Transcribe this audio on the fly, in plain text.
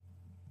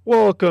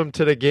Welcome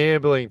to the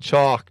Gambling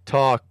Chalk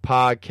Talk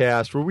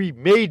podcast, where we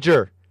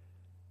major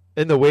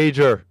in the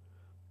wager.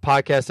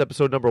 Podcast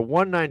episode number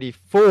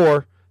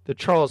 194, the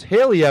Charles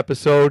Haley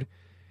episode.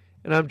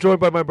 And I'm joined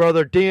by my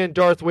brother Dan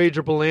Darth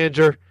Wager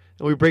Belanger,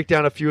 and we break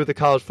down a few of the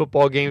college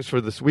football games for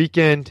this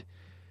weekend.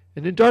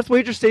 And then Darth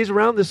Wager stays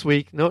around this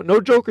week. No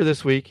Joker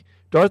this week.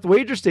 Darth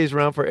Wager stays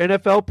around for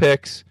NFL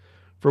picks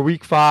for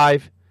week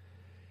 5.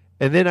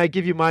 And then I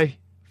give you my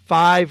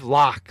 5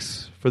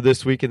 locks for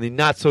this week in the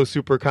Not So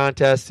Super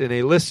contest, and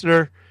a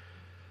listener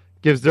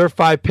gives their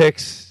 5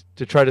 picks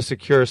to try to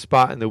secure a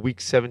spot in the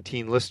Week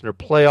 17 listener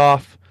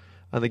playoff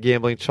on the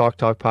Gambling Chalk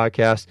Talk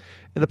podcast.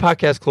 And the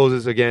podcast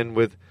closes again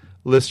with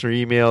listener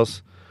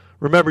emails.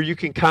 Remember, you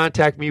can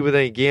contact me with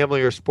any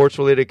gambling or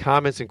sports-related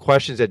comments and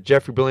questions at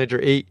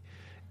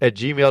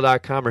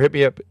jeffreybelanger8@gmail.com or hit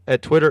me up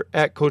at Twitter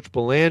at Coach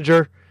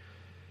Belanger.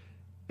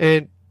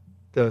 And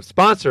the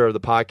sponsor of the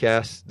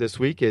podcast this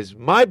week is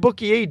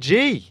MyBookie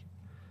AG.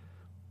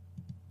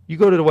 You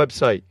go to the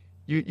website,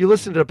 you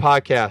listen to the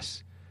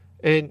podcast,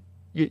 and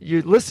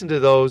you listen to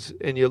those,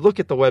 and you look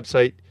at the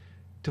website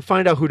to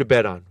find out who to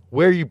bet on.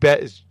 Where you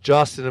bet is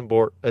just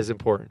as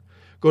important.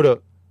 Go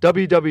to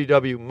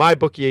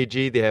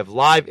www.mybookie.ag. They have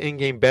live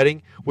in-game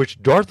betting,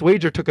 which Darth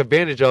Wager took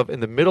advantage of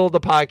in the middle of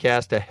the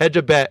podcast to hedge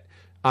a bet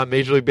on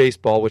Major League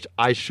Baseball, which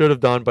I should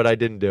have done, but I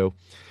didn't do.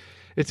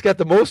 It's got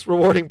the most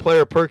rewarding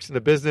player perks in the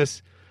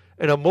business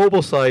and a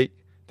mobile site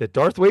that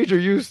Darth Wager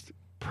used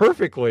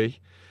perfectly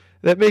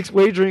that makes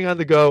wagering on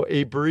the go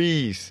a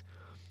breeze.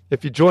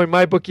 If you join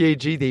MyBookie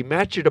AG, they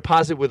match your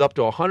deposit with up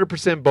to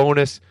 100%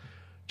 bonus.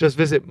 Just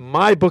visit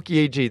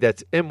MyBookie.ag.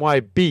 That's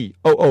MyBookie.ag.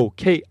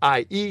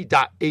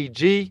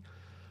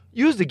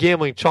 Use the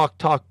Gambling Chalk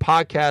Talk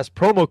podcast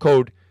promo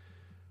code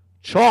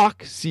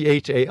CHALK,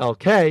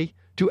 CHALK,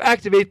 to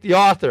activate the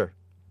author.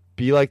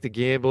 Be like the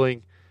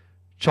Gambling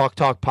Chalk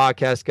Talk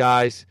podcast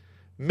guys.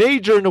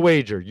 Major in the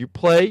wager. You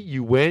play,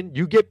 you win,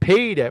 you get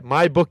paid at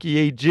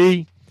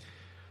MyBookie.ag.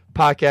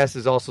 Podcast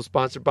is also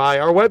sponsored by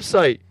our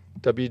website,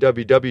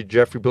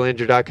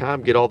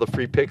 www.jeffreybelanger.com. Get all the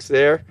free picks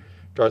there.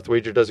 Darth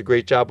Wager does a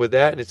great job with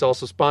that. And it's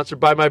also sponsored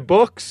by my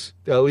books,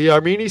 the Ali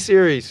Armeni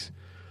series.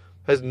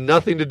 Has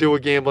nothing to do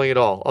with gambling at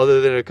all,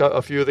 other than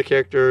a few of the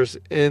characters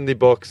in the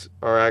books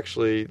are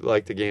actually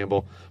like to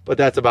gamble. But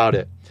that's about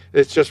it.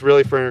 It's just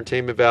really for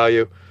entertainment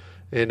value.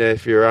 And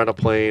if you're on a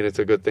plane, it's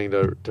a good thing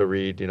to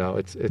read. You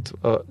know,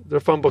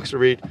 they're fun books to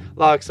read. A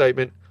lot of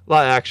excitement, a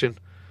lot of action.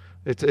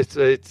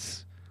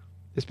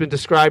 It's been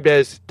described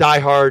as Die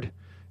Hard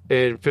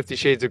and 50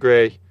 Shades of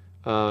Grey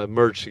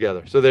merged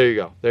together. So there you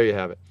go. There you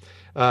have it.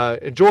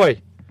 Enjoy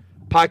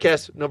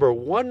podcast number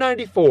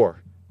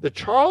 194, the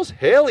Charles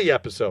Haley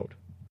episode.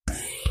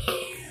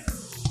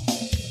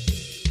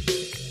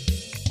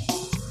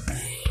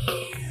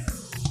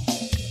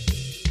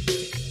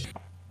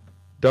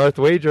 Darth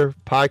Wager,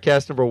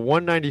 podcast number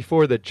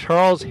 194, the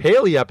Charles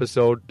Haley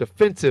episode,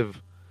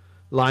 defensive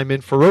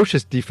lineman,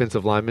 ferocious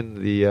defensive lineman.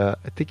 I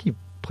think he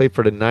played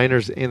for the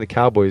Niners and the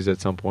Cowboys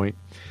at some point.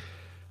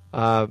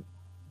 Before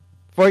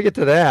I get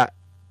to that,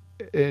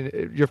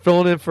 and you're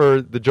filling in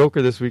for the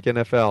Joker this week,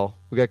 NFL.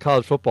 We got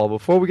college football.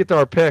 Before we get to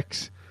our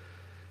picks,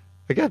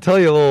 I got to tell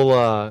you a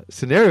little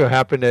scenario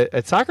happened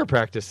at soccer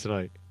practice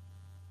tonight.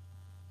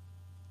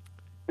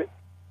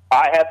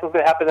 I had something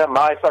happen at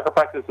my soccer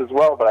practice as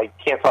well, but I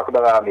can't talk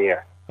about it on the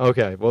air.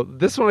 Okay, well,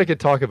 this one I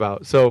could talk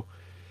about. So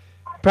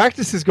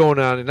practice is going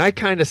on, and I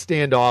kind of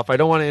stand off. I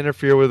don't want to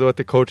interfere with what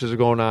the coaches are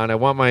going on. I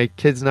want my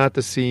kids not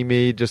to see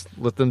me, just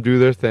let them do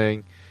their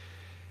thing.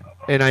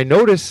 And I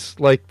notice,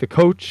 like, the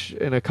coach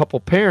and a couple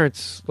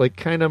parents, like,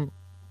 kind of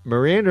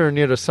meandering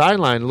near the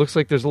sideline. It looks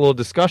like there's a little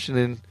discussion,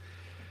 and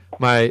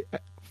my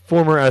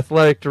former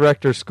athletic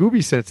director,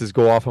 Scooby, senses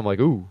go off. I'm like,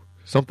 ooh,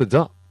 something's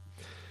up.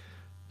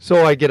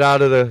 So I get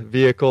out of the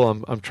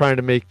vehicle. I'm trying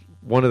to make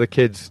one of the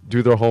kids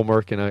do their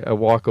homework, and I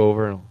walk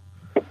over, and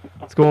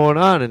what's going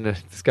on? And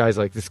this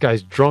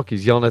guy's drunk.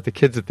 He's yelling at the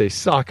kids that they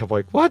suck. I'm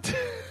like, what?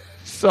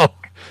 So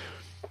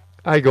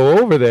I go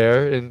over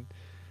there, and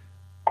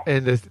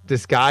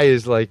this guy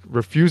is like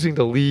refusing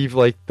to leave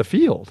like the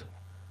field,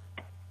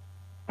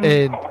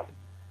 and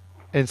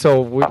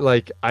so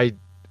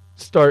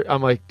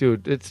I'm like,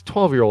 dude, it's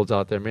 12-year-olds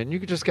out there, man. You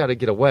just got to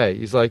get away.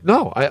 He's like,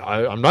 no,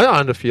 I'm not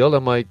on the field.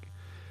 I'm like,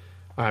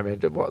 all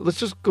right, man, let's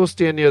just go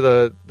stand near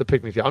the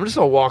picnic field. I'm just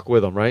gonna walk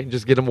with them, right, and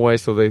just get them away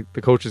so the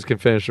coaches can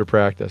finish their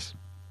practice.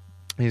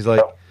 And he's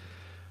like,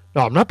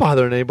 no, I'm not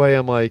bothering anybody.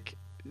 I'm like,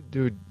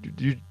 dude,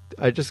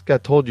 I just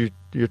got told you're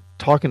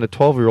talking to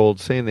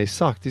 12-year-olds saying they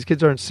suck. These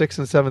kids are in 6th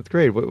and 7th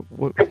grade.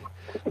 What,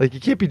 like, you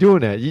can't be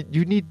doing that.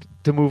 You need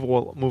to move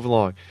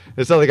along.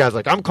 This other guy's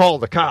like, I'm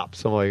calling the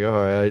cops. I'm like, all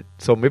right.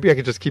 So maybe I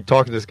could just keep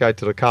talking to this guy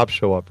till the cops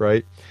show up,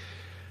 right?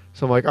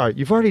 So I'm like, all right,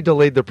 you've already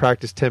delayed the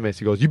practice 10 minutes.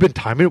 He goes, you've been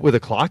timing it with a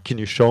clock? Can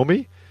you show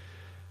me?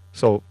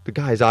 So the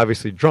guy's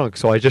obviously drunk,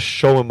 so I just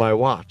show him my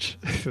watch.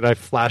 And I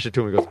flash it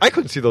to him. He goes, I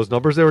couldn't see those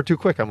numbers. They were too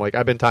quick. I'm like,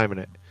 I've been timing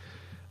it.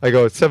 I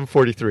go, it's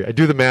 7:43. I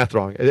do the math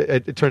wrong.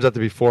 It turns out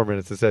to be 4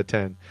 minutes instead of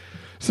 10.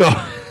 So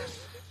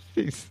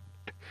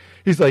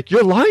He's like,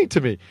 you're lying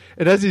to me.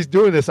 And as he's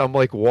doing this, I'm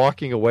like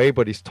walking away,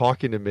 but he's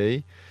talking to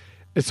me.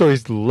 And so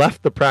he's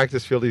left the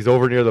practice field. He's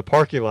over near the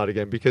parking lot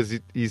again because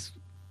he's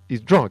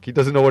drunk. He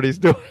doesn't know what he's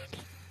doing.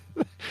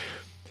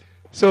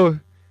 So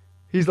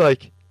he's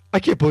like, I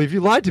can't believe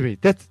you lied to me.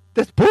 That's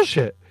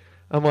bullshit.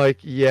 I'm like,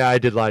 yeah, I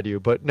did lie to you,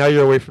 but now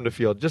you're away from the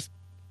field.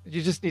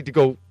 You just need to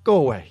go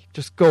away.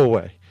 Just go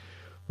away,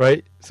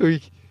 right? So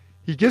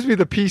he gives me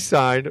the peace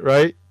sign,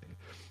 right?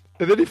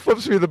 And then he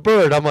flips me the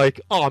bird. I'm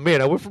like, oh,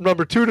 man, I went from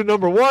number 2 to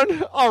number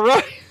 1? All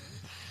right.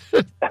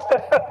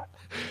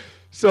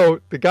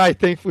 So the guy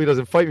thankfully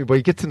doesn't fight me, but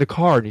he gets in the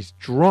car and he's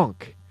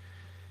drunk.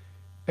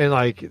 And,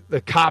 like,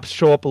 the cops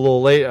show up a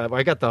little late.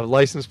 I got the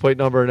license plate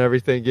number and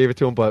everything, gave it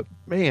to him. But,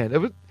 man,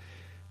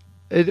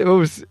 it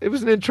was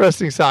an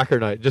interesting soccer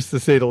night, just to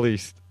say the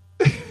least.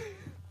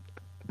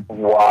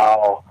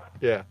 Wow.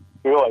 Yeah.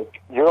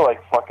 You're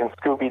like fucking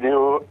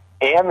Scooby-Doo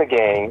and the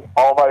gang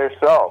all by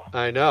yourself.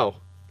 I know.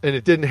 And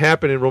it didn't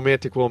happen in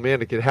Romantic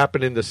Willimantic. It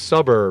happened in the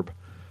suburb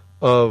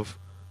of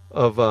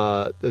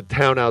the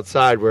town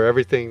outside where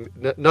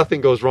nothing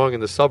goes wrong in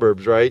the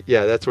suburbs, right?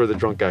 Yeah, that's where the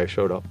drunk guy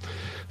showed up.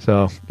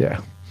 So, yeah.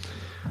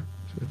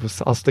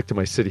 I'll stick to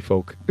my city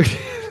folk.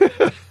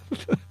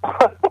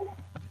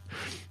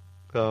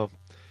 So,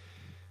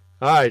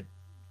 all right.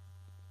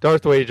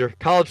 Darth Wager,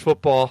 college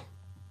football.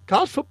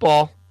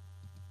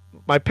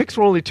 My picks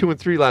were only 2 and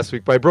 3 last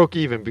week, but I broke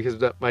even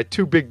because my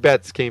 2 big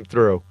bets came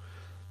through.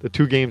 The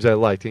 2 games I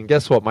liked. And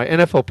guess what? My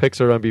NFL picks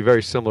are going to be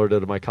very similar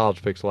to my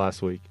college picks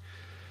last week.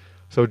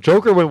 So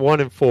Joker went 1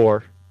 and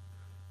 4.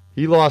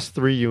 He lost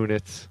 3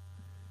 units.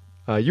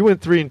 You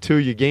went 3 and 2.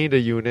 You gained a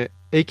unit.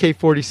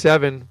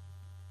 AK-47,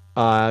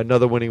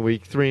 another winning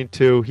week, 3 and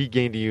 2. He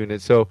gained a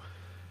unit. So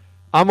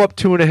I'm up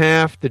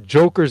 2.5. The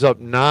Joker's up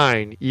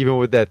 9, even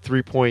with that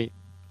 3-point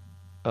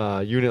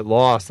unit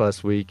loss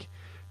last week.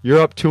 You're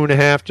up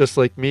 2.5, just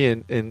like me,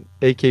 and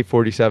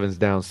AK-47's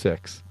down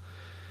 6.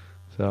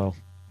 So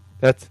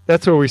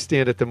that's where we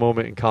stand at the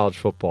moment in college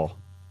football,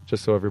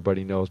 just so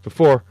everybody knows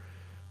before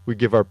we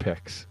give our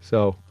picks.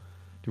 So,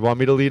 do you want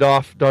me to lead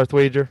off, Darth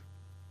Wager?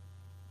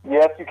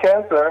 Yes, you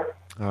can, sir.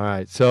 All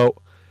right. So,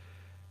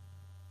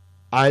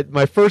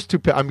 my first 2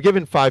 picks, I'm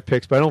giving 5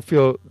 picks, but I don't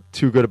feel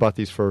too good about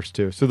these first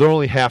 2. So, they're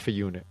only half a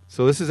unit.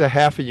 So, this is a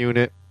half a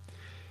unit.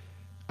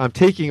 I'm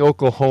taking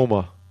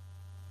Oklahoma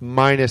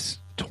minus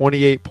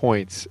 28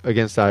 points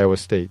against Iowa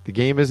State. The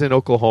game is in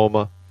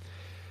Oklahoma.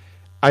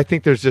 I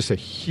think there's just a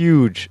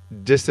huge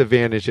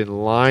disadvantage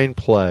in line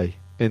play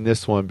in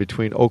this one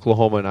between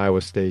Oklahoma and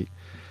Iowa State.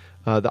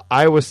 The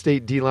Iowa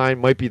State D-line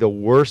might be the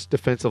worst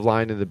defensive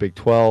line in the Big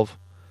 12.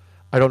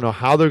 I don't know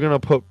how they're going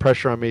to put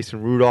pressure on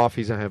Mason Rudolph.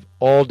 He's going to have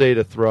all day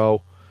to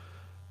throw.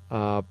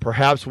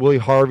 Perhaps Willie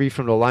Harvey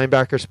from the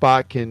linebacker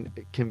spot can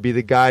be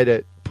the guy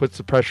that puts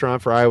the pressure on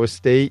for Iowa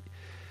State.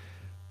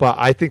 But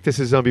I think this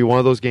is going to be one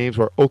of those games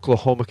where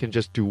Oklahoma can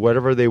just do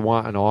whatever they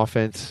want on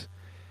offense.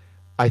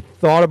 I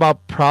thought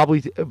about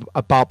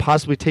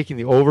possibly taking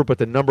the over, but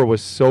the number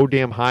was so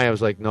damn high, I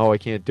was like, no, I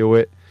can't do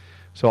it.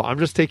 So I'm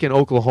just taking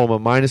Oklahoma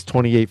minus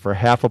 28 for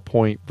half a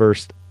point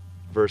versus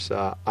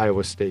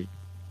Iowa State.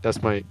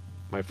 That's my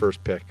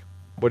first pick.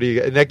 What do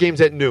you? And that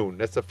game's at noon.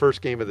 That's the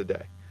first game of the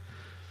day.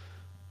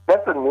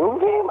 That's a noon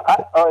game?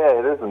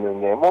 It is a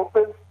noon game. Well,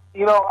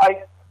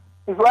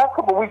 these last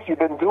couple of weeks you've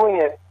been doing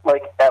it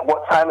like at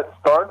what time it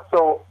starts,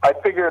 so I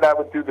figured I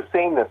would do the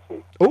same this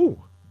week. Oh,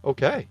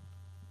 okay.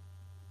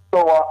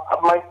 So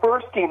my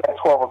first game at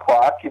 12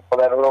 o'clock,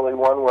 that early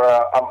one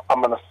where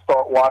I'm going to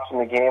start watching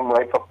the game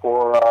right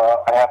before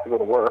I have to go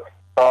to work,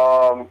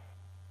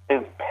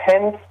 is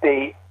Penn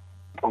State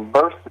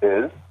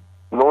versus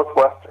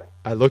Northwestern.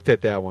 I looked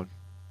at that one.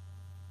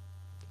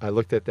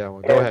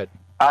 Go ahead.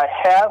 I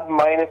have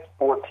minus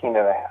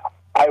 14.5.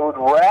 I would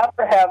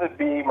rather have it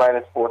be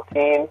minus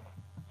 14,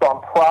 so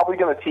I'm probably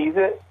going to tease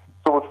it.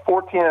 So with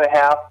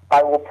 14.5,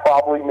 I will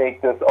probably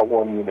make this a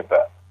 1-unit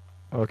bet.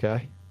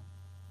 Okay.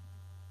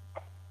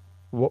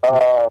 Who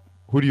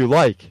do you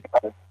like?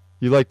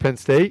 You like Penn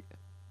State?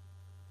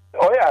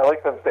 Oh, yeah, I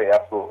like Penn State,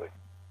 absolutely.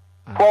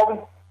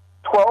 12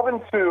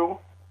 and 2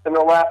 in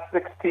their last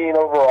 16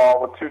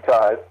 overall with 2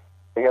 ties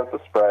against the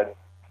spread.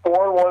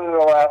 4-1 in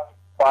their last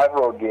 5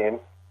 road games.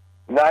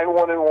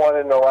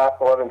 9-1-1 in their last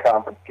 11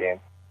 conference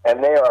games.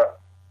 And they are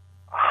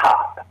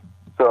hot.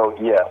 So,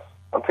 yes,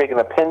 I'm taking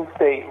the Penn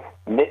State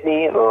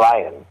Nittany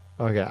Lions.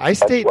 Okay,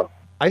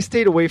 I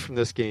stayed away from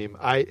this game.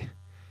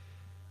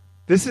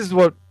 This is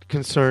what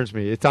concerns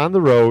me. It's on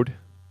the road.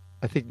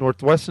 I think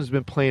Northwestern's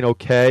been playing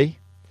okay.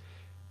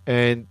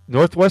 And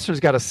Northwestern's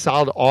got a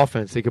solid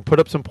offense. They can put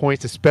up some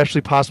points,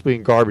 especially possibly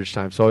in garbage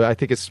time. So I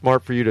think it's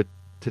smart for you to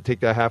take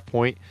that half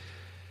point.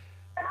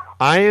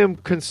 I am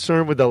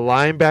concerned with the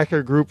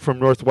linebacker group from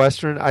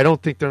Northwestern. I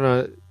don't think they're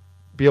going to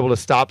be able to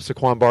stop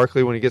Saquon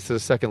Barkley when he gets to the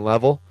second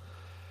level.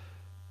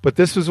 But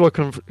this is what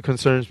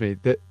concerns me.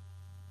 That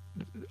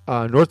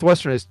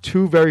Northwestern has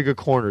 2 very good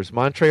corners,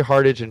 Montre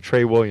Hardage and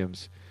Trey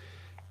Williams.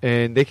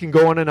 And they can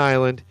go on an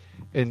island.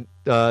 And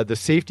the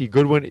safety,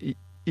 Goodwin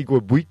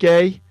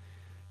Igwebuike,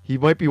 He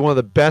might be one of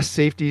the best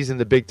safeties in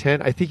the Big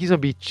Ten. I think he's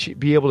going to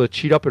be able to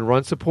cheat up and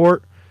run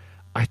support.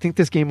 I think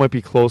this game might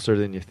be closer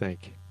than you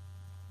think.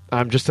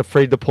 I'm just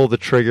afraid to pull the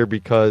trigger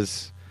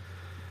because,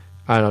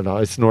 I don't know,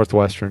 it's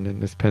Northwestern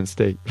and it's Penn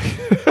State.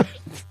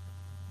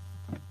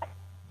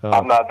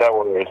 I'm not that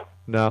worried.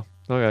 No?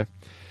 Okay.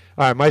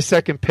 All right, my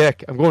second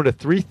pick. I'm going to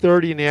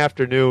 3:30 in the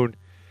afternoon,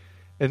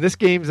 and this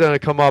game's going to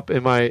come up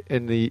in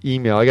the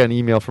email. I got an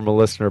email from a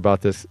listener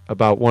about this,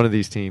 about one of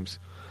these teams.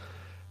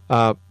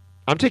 I'm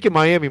taking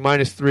Miami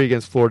 -3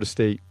 against Florida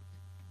State.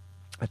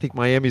 I think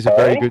Miami's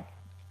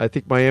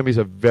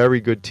a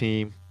very good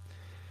team.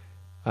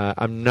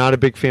 I'm not a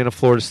big fan of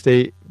Florida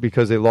State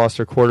because they lost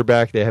their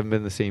quarterback. They haven't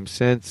been the same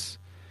since.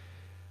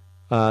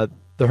 The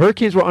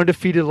Hurricanes were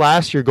undefeated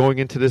last year going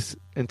into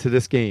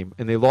this game,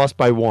 and they lost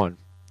by 1.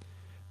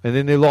 And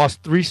then they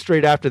lost 3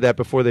 straight after that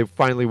before they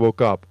finally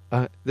woke up.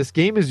 This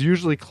game is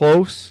usually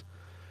close,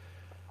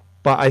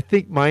 but I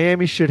think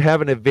Miami should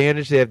have an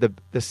advantage. They have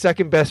the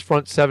second best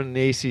front seven in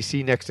the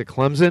ACC next to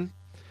Clemson.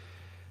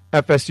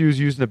 FSU is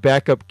using a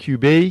backup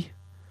QB.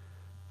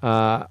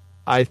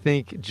 I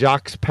think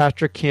Jacques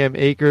Patrick, Cam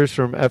Akers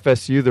from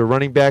FSU, the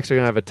running backs, are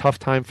going to have a tough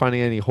time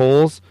finding any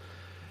holes.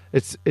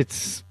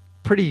 It's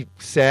pretty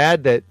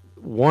sad that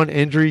one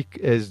injury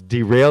has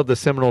derailed the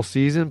Seminole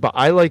season, but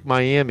I like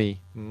Miami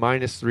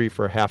 -3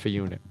 for half a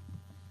unit.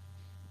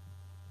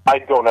 I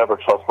don't ever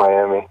trust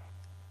Miami.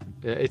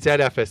 Yeah, it's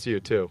at FSU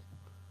too.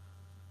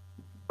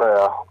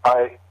 Yeah,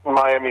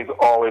 Miami's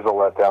always a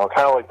letdown.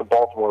 Kind of like the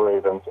Baltimore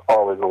Ravens,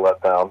 always a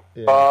letdown.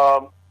 Yeah.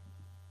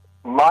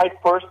 My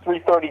first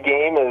 3:30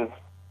 game is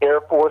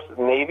Air Force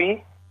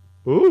Navy.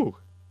 Ooh.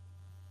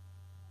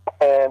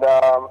 And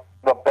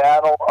the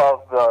battle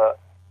of the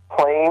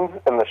planes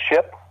and the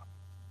ship.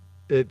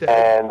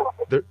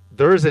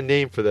 There is a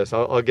name for this.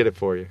 I'll get it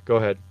for you. Go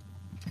ahead.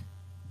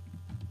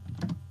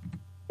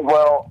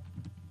 Well,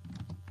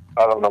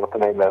 I don't know what the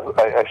name is.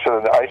 I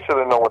should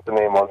have known what the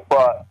name was.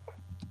 But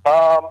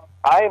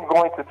I am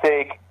going to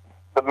take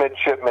the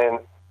midshipmen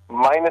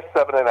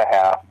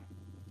 -7.5.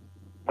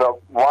 The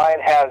line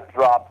has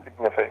dropped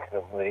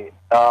significantly.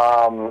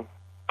 I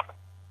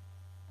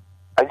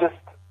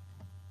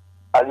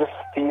just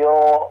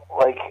feel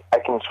like I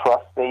can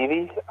trust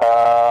Navy.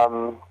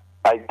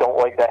 I don't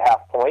like that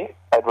half point.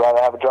 I'd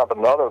rather have it drop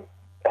another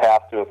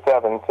half to a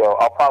 7. So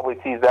I'll probably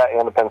tease that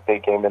and the Penn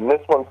State game. And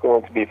this one's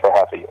going to be for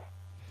half a year.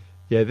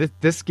 Yeah,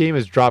 this game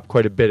has dropped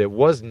quite a bit. It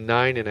was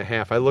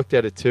 9.5. I looked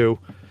at it too.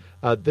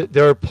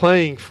 They're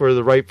playing for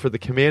the right for the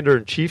Commander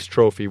in Chief's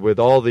trophy with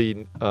all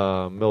the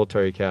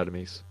military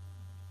academies.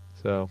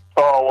 So.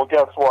 Oh well,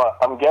 guess what?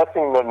 I'm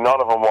guessing that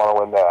none of them want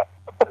to win that.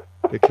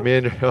 The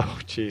Commander. Oh,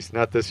 jeez,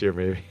 not this year,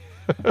 maybe.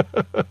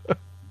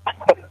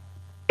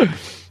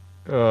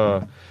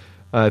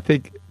 I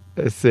think.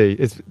 Let's see.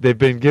 They've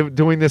been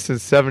doing this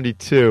since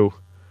 '72,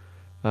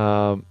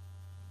 and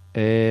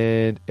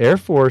Air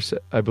Force,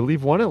 I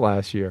believe, won it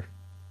last year.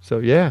 So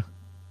yeah.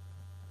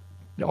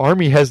 The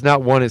Army has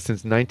not won it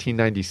since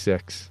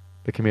 1996,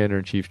 the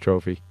Commander-in-Chief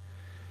Trophy.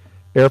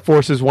 Air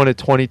Force has won it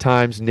 20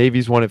 times.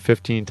 Navy's won it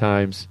 15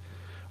 times.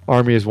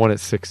 Army has won it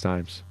 6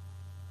 times.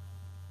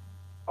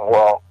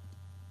 Well,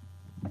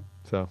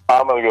 so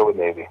I'm going to go with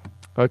Navy.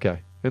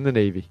 Okay, in the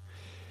Navy.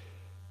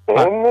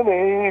 In the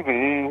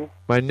Navy.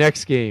 My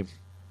next game,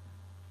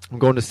 I'm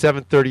going to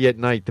 7:30 at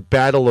night, the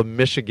Battle of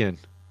Michigan.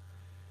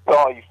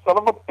 Oh, you son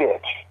of a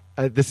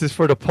bitch. This is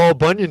for the Paul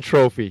Bunyan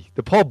Trophy.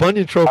 The Paul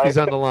Bunyan Trophy is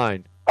on the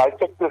line. I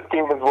took this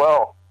game as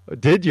well.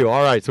 Did you?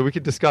 All right, so we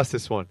can discuss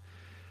this one.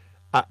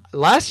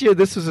 Last year,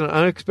 this was an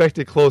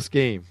unexpected close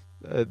game.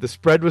 The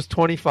spread was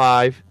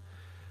 25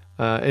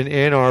 in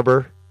Ann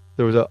Arbor.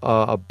 There was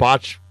a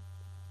botch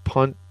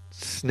punt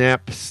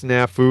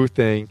snafu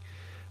thing,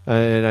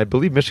 and I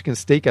believe Michigan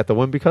State got the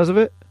win because of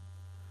it.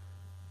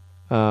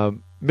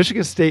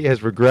 Michigan State has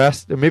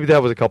regressed. Maybe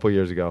that was a couple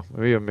years ago.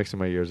 Maybe I'm mixing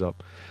my years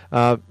up.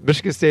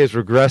 Michigan State has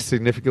regressed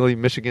significantly.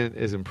 Michigan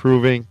is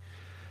improving.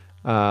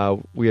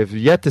 We have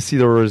yet to see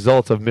the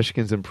results of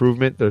Michigan's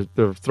improvement.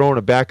 They're throwing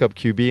a backup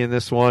QB in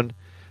this one.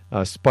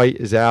 Spite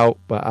is out,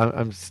 but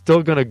I'm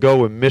still going to go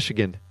with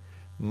Michigan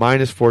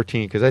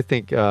 -14 because I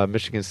think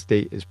Michigan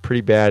State is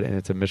pretty bad, and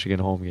it's a Michigan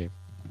home game.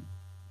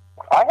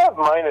 I have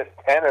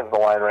 -10 as the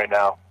line right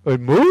now.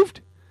 It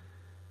moved?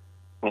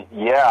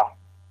 Yeah.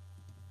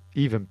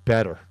 Even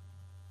better.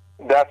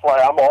 That's why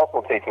I'm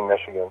also taking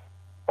Michigan.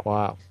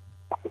 Wow.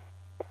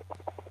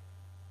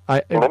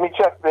 Let me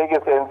check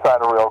Vegas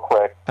Insider real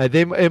quick.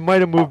 It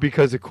might have moved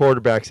because the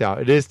quarterback's out.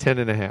 It is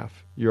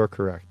 10.5. You're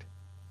correct.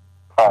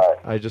 All right.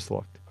 I just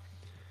looked.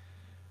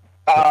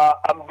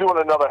 I'm doing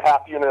another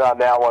half unit on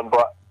that one,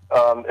 but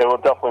it will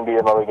definitely be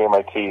another game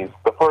I tease.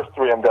 The first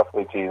 3 I'm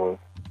definitely teasing.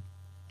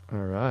 All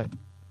right.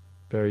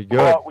 Very good.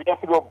 Well, we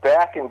have to go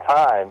back in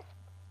time,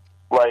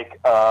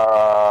 like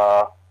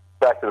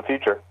Back to the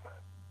Future,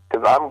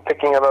 because I'm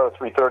picking another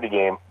 3:30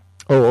 game.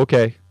 Oh,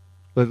 okay.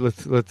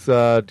 Let's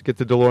get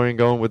the DeLorean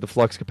going with the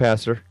flux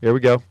capacitor. Here we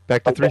go.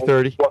 Back to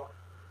 3:30.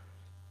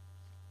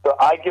 So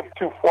I give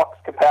 2 flux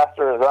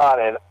capacitors on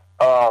it.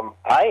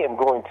 I am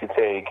going to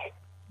take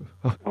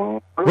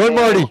Run,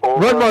 Marty!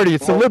 Run, Marty!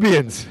 It's the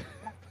Libyans!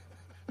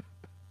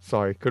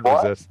 Sorry, couldn't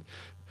resist.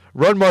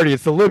 Run, Marty!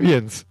 It's the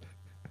Libyans!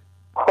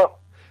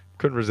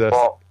 Couldn't resist.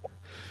 Well,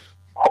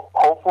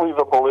 hopefully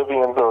the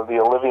Bolivians or the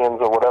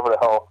Olivians or whatever the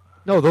hell.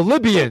 No, the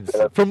Libyans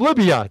from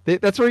Libya.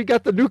 That's where he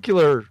got the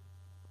nuclear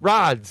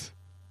rods.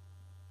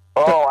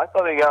 Oh, I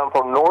thought he got them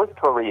from North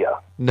Korea.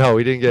 No,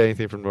 he didn't get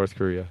anything from North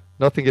Korea.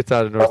 Nothing gets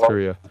out of North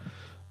Korea.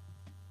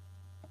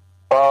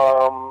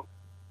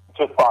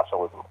 Just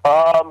botulism.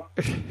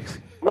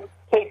 Let's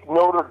take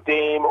Notre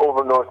Dame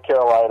over North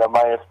Carolina,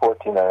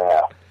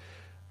 -14.5.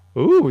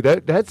 Ooh,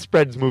 that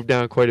spread's moved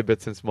down quite a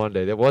bit since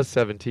Monday. That was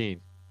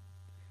 17.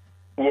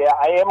 Yeah,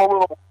 I am a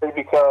little worried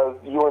because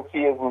UNC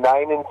is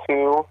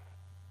 9-2,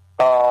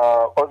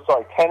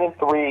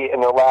 10-3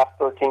 in their last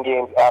 13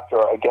 games after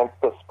against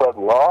the spread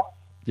loss.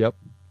 Yep.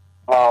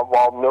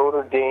 While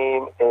Notre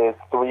Dame is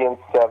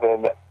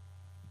 3-7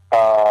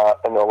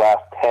 in their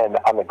last 10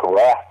 on the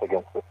grass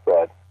against the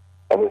spread,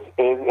 and this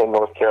is in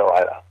North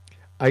Carolina.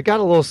 I got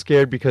a little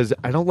scared because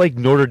I don't like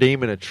Notre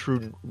Dame in a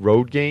true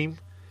road game.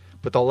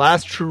 But the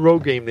last true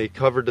road game, they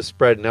covered the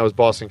spread, and that was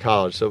Boston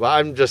College. So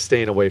I'm just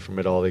staying away from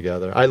it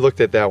altogether. I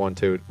looked at that one,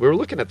 too. We were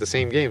looking at the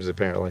same games,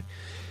 apparently.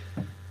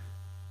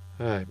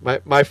 All right,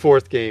 my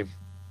fourth game.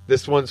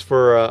 This one's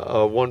for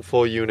a one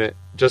full unit,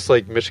 just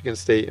like Michigan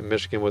State and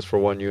Michigan was for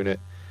one unit.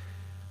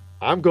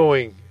 I'm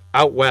going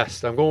out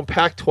west. I'm going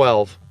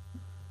Pac-12.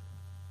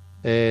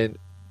 And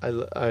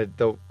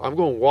I'm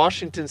going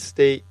Washington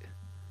State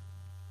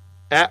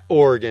at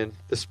Oregon.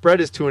 The spread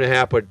is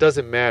 2.5, but it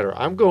doesn't matter.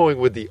 I'm going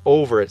with the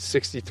over at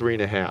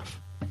 63.5.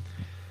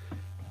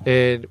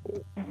 And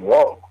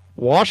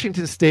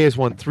Washington State has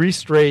won 3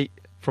 straight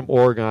from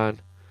Oregon.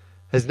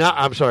 Has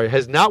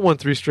not won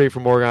 3 straight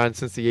from Oregon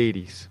since the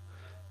 80s.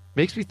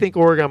 Makes me think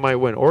Oregon might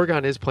win.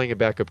 Oregon is playing a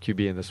backup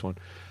QB in this one.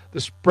 The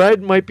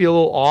spread might be a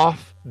little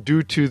off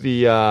due to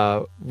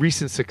the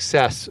recent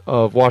success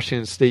of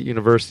Washington State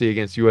University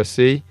against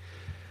USC.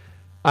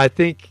 I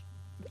think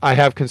I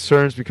have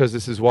concerns because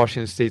this is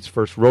Washington State's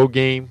first road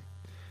game,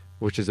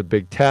 which is a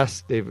big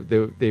test.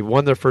 They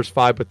won their first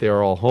 5, but they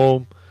are all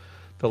home.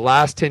 The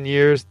last 10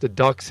 years, the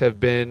Ducks have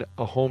been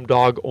a home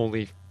dog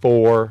only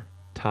 4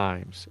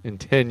 times in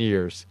 10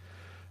 years.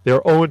 They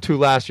were 0-2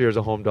 last year as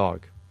a home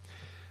dog.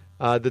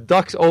 The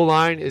Ducks'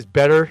 O-line is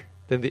better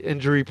than the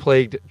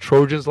injury-plagued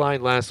Trojans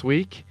line last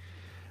week.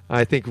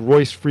 I think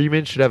Royce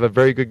Freeman should have a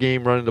very good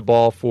game running the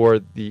ball for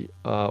the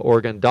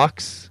Oregon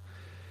Ducks.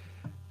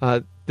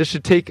 This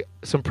should take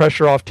some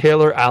pressure off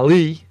Taylor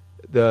Ali,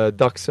 the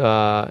Ducks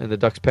and the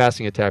Ducks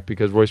passing attack,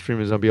 because Royce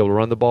Freeman is going to be able to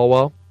run the ball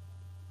well.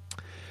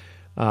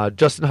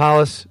 Justin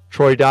Hollis,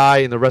 Troy Dye,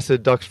 and the rest of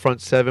the Ducks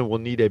front 7 will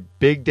need a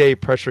big day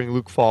pressuring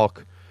Luke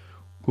Falk,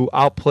 who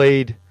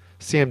outplayed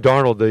Sam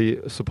Darnold,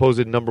 the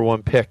supposed number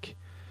 1 pick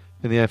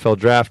in the NFL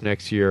draft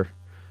next year.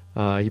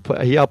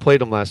 He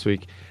outplayed him last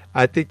week.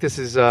 I think this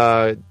is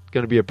going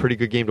to be a pretty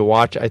good game to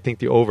watch. I think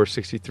the over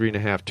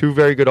 63.5. 2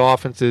 very good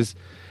offenses.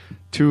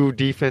 2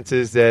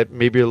 defenses that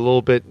maybe a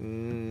little bit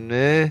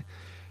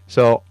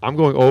So I'm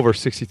going over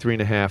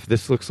 63.5.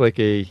 This looks like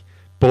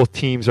both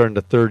teams are in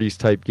the 30s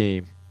type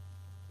game.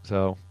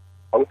 So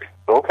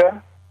okay.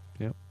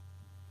 Yep.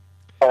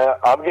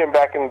 I'm getting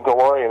back in the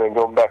DeLorean and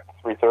going back to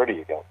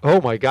 3:30 again. Oh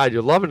my God,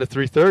 you're loving the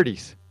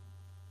 3:30s.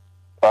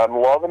 I'm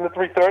loving the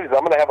 3:30s.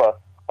 I'm going to have a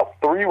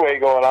 3-way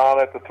going on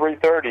at the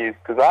 3:30s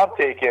because I'm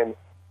taking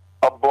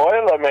a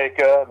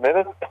Boilermaker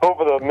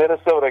over the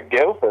Minnesota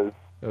Gophers.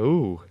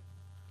 Ooh.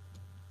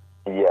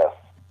 Yes.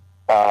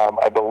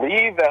 I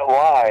believe that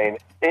line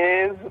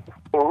is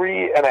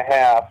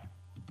 3.5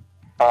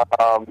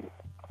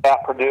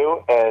 at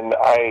Purdue, and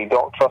I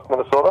don't trust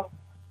Minnesota,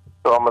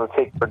 so I'm going to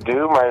take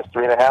Purdue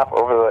 -3.5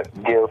 over the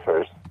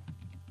Gophers.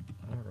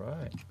 All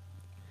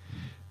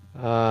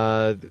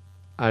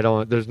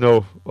right. There's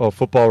no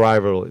football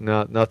rivalry,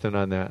 nothing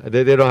on that.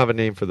 They don't have a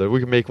name for that. We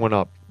can make one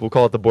up. We'll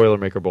call it the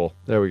Boilermaker Bowl.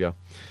 There we go.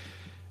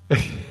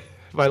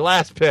 My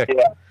last pick.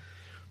 Yeah.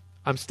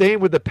 I'm staying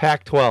with the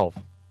Pac-12.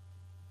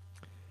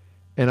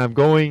 And I'm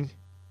going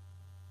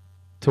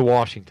to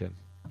Washington.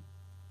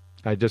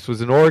 I just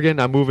was in Oregon.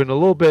 I'm moving a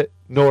little bit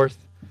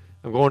north.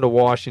 I'm going to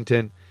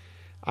Washington.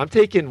 I'm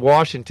taking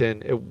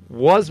Washington. It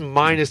was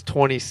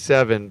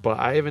 -27, but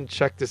I haven't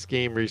checked this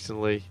game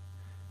recently.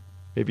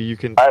 Maybe you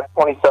can. I have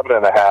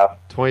 27.5.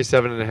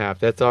 27.5.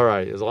 That's all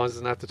right, as long as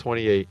it's not the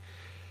 28.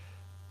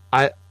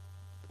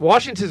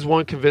 Washington's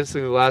won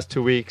convincingly the last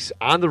 2 weeks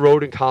on the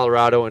road in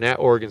Colorado and at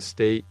Oregon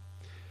State.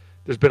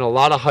 There's been a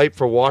lot of hype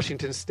for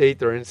Washington State,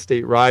 their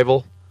in-state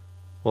rival.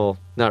 Well,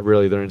 not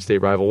really their in-state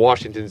rival.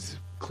 Washington's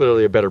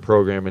clearly a better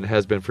program and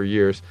has been for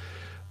years.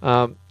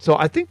 So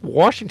I think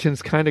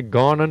Washington's kind of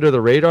gone under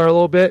the radar a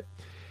little bit,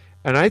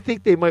 and I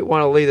think they might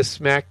want to lay the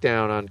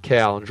smackdown on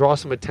Cal and draw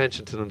some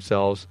attention to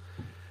themselves.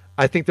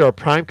 I think they're a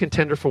prime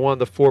contender for one of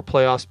the 4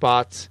 playoff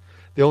spots.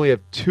 They only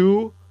have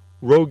 2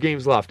 road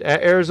games left.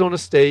 At Arizona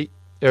State.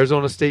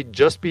 Arizona State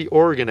just beat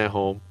Oregon at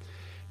home,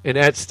 and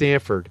at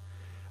Stanford.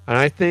 And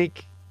I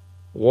think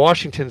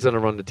Washington's going to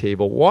run the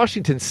table.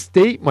 Washington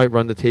State might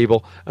run the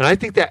table. And I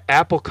think that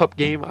Apple Cup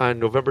game on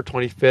November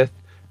 25th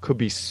could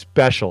be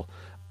special.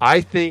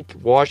 I think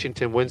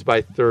Washington wins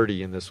by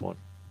 30 in this one.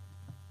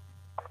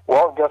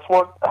 Well, guess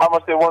what? How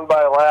much they won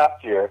by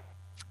last year?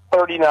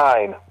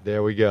 39.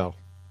 There we go.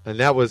 And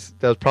that was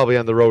probably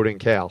on the road in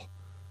Cal.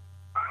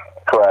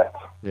 Correct.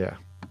 Yeah.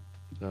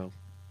 No.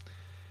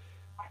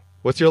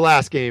 What's your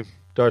last game,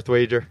 Darth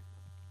Wager?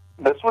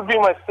 This would be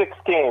my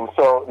sixth game.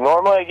 So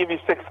normally I give you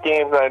 6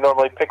 games, and I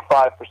normally pick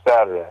 5 for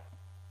Saturday.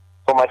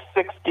 So my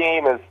sixth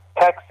game is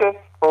Texas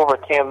over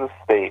Kansas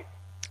State.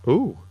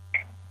 Ooh.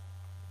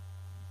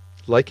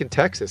 Like in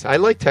Texas. I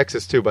like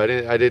Texas too, but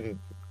I didn't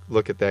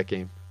look at that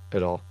game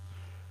at all.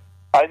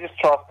 I just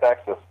trust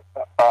Texas.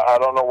 I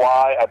don't know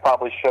why. I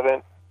probably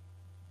shouldn't.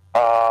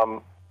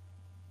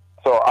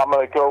 So I'm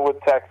going to go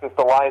with Texas.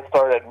 The line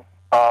started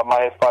at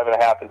minus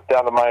 5.5. It's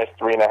down to minus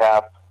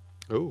 3.5.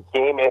 Ooh.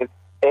 Game is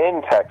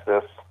in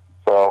Texas,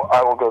 so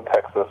I will go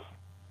Texas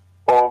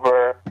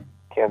over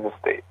Kansas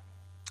State.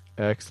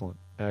 Excellent.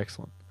 All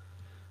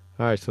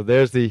right, so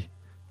there's the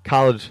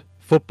college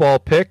football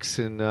picks,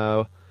 and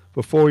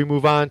before we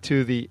move on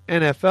to the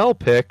NFL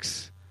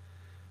picks,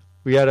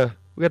 we gotta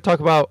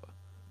talk about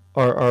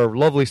our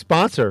lovely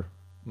sponsor,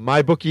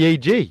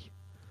 MyBookieAG.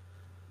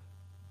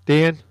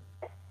 Dan,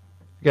 I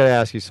got to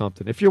ask you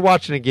something. If you're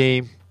watching a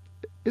game,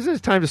 isn't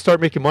it time to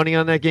start making money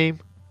on that game?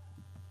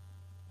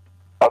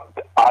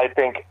 I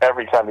think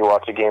every time you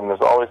watch a game, you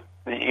always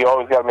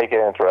got to make it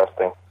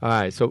interesting. All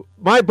right, so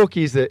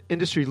MyBookie is the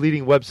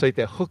industry-leading website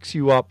that hooks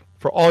you up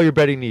for all your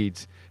betting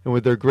needs. And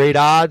with their great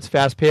odds,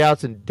 fast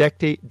payouts, and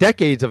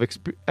decades of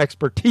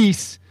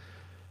expertise,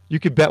 you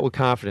can bet with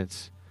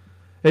confidence.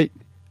 Hey,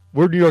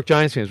 we're New York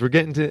Giants fans. We're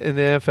getting to in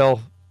the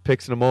NFL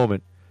picks in a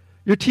moment.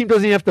 Your team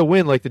doesn't even have to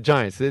win like the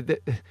Giants. They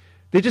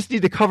just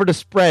need to cover the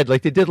spread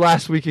like they did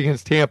last week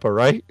against Tampa,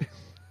 right?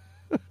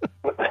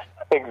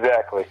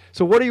 Exactly.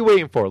 So what are you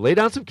waiting for? Lay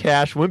down some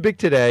cash, win big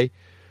today.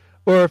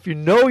 Or if you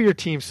know your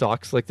team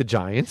sucks, like the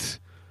Giants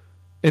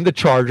and the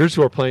Chargers,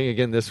 who are playing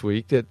again this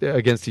week,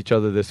 against each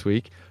other this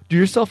week, do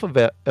yourself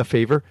a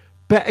favor.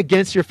 Bet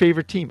against your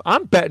favorite team.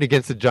 I'm betting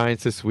against the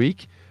Giants this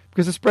week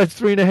because the spread's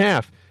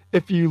 3.5.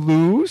 If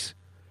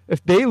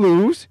they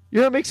lose,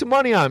 you're going to make some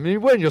money on them. And you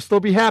win, you'll still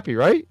be happy,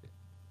 right?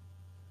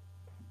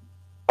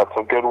 That's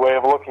a good way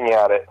of looking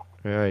at it.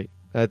 All right.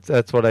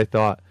 That's what I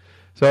thought.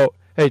 So,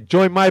 hey,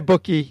 join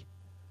MyBookie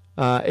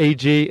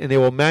AG, and they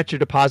will match your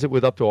deposit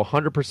with up to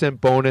 100%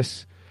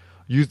 bonus.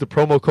 Use the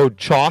promo code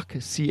CHALK,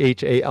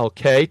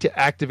 CHALK, to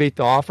activate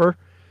the offer.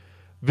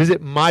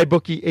 Visit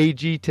MyBookie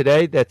AG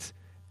today. That's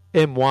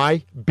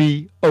MyBookie.ag.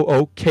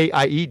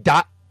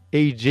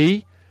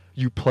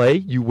 You play,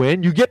 you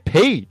win, you get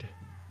paid.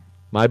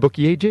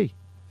 MyBookie AG.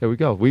 There we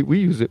go. We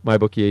use it,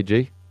 MyBookie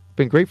AG.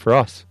 Been great for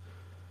us.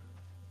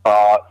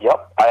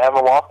 Yep. I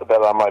haven't lost a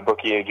bet on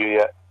MyBookie AG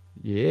yet.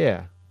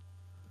 Yeah.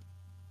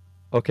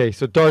 Okay,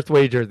 so Darth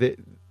Wager, the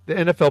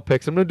NFL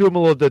picks, I'm going to do them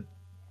a little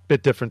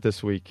bit different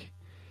this week.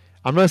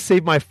 I'm going to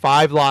save my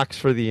 5 locks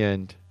for the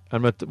end.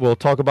 We'll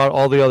talk about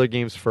all the other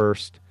games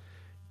first.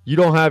 You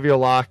don't have your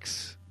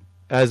locks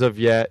as of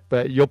yet,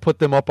 but you'll put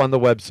them up on the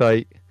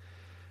website.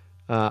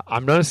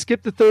 I'm going to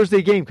skip the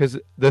Thursday game because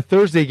the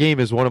Thursday game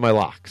is one of my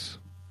locks.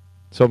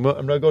 So I'm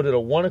going to go to the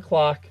 1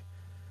 o'clock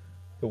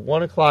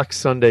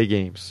Sunday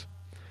games.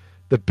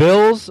 The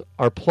Bills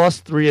are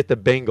 +3 at the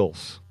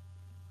Bengals.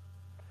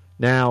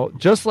 Now,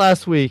 just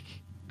last week,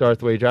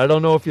 Darth Wager, I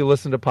don't know if you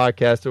listened to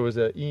podcasts. There was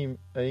an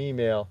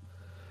email,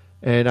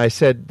 and I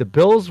said the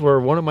Bills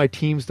were one of my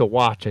teams to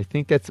watch. I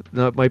think that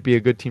might be a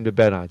good team to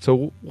bet on.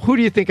 So who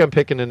do you think I'm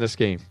picking in this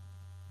game?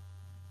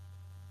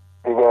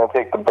 You're going to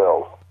take the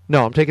Bills.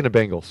 No, I'm taking the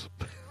Bengals.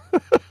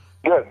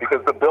 Good,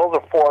 because the Bills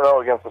are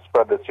 4-0 against the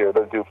spread this year.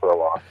 They're due for a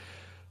loss.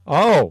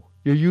 Oh,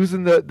 you're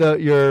using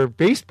your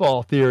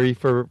baseball theory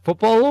for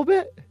football a little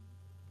bit?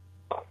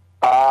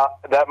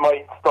 That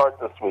might start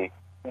this week.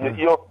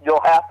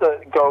 You'll have to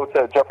go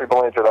to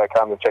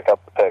JeffreyBelanger.com to check out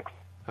the picks.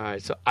 All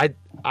right, so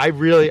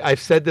I've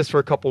said this for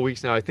a couple of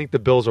weeks now. I think the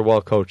Bills are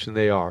well coached, and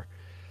they are.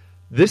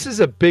 This is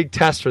a big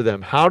test for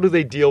them. How do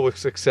they deal with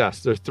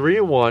success? They're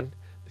 3-1.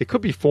 They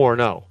could be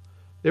 4-0.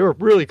 They were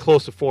really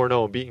close to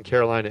 4-0 and beating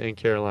Carolina in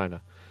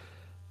Carolina.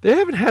 They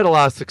haven't had a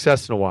lot of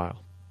success in a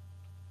while.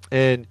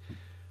 And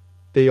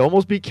they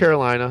almost beat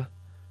Carolina.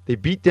 They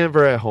beat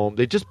Denver at home.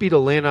 They just beat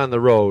Atlanta on the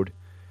road.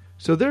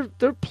 So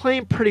they're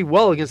playing pretty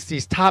well against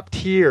these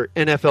top-tier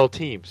NFL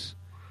teams.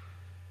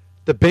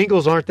 The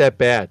Bengals aren't that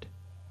bad.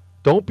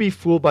 Don't be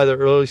fooled by their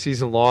early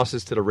season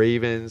losses to the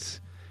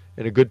Ravens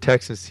and a good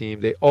Texans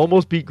team. They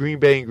almost beat Green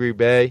Bay in Green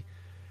Bay.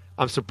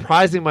 I'm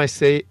surprising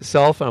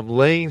myself. I'm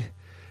laying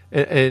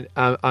and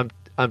I'm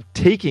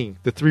taking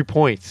the 3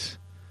 points.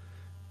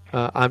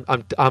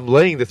 I'm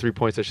laying the 3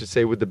 points, I should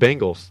say, with the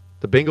Bengals.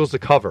 The Bengals to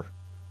cover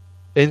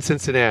in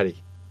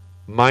Cincinnati.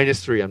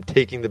 -3. I'm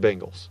taking the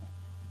Bengals.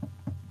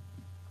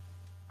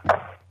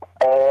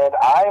 And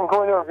I am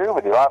going to agree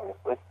with you,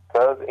 obviously,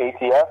 because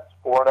ATS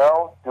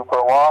 4-0, due for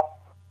a loss.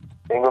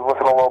 Bengals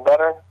looking a little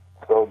better,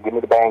 so give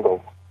me the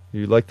Bengals.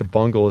 You like the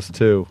Bungles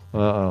too.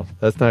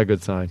 That's not a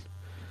good sign.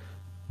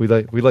 We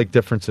like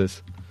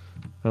differences.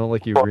 I don't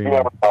like you Well, agreeing. you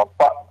never know.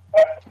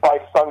 By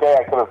Sunday,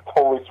 I could have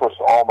totally switched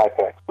all my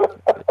picks.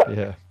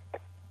 Yeah.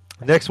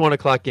 Next 1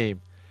 o'clock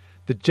game.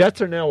 The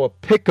Jets are now a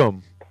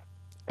pick'em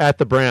at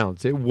the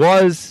Browns. It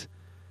was,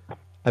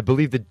 I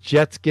believe, the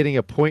Jets getting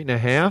a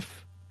 1.5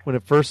 when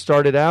it first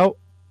started out.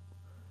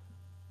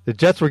 The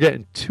Jets were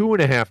getting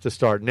 2.5 to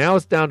start. Now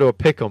it's down to a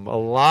pick'em. A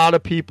lot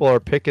of people are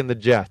picking the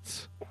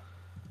Jets.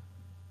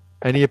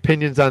 Any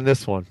opinions on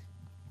this one?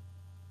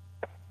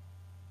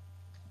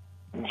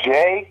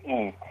 Jets.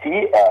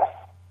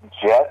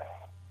 Jets.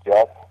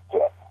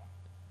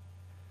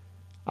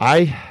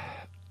 I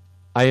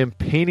am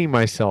painting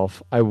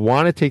myself. I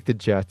want to take the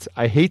Jets.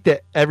 I hate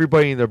that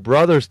everybody and their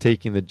brother's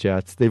taking the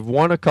Jets. They've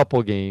won a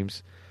couple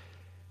games.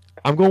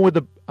 I'm going with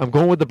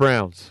the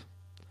Browns.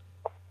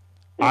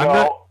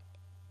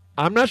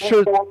 I'm not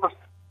sure.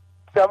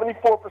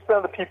 74%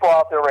 of the people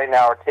out there right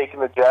now are taking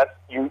the Jets.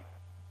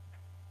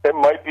 It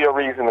might be a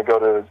reason to go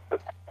to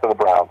the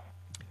Browns.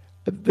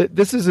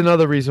 This is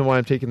another reason why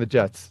I'm taking the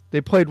Jets. They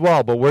played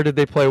well, but where did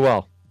they play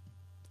well?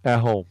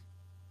 At home.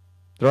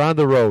 They're on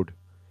the road.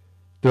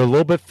 They're a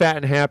little bit fat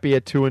and happy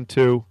at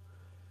 2-2.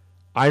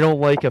 I don't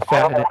like the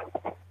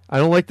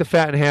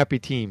fat and happy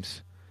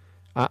teams.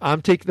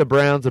 I'm taking the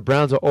Browns. The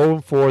Browns are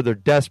 0-4. They're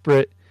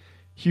desperate.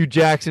 Hugh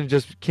Jackson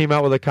just came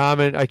out with a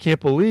comment. I can't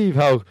believe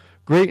how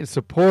great and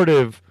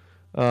supportive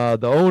the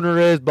owner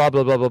is. Blah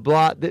blah blah blah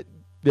blah.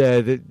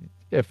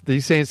 If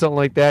he's saying something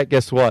like that,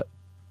 guess what?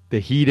 The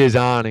heat is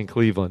on in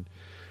Cleveland.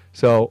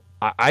 So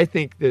I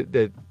think that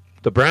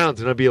the Browns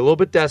are going to be a little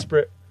bit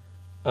desperate.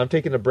 I'm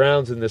taking the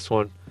Browns in this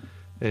one.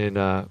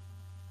 And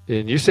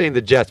you're saying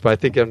the Jets, but I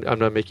think I'm going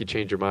to make you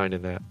change your mind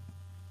in that.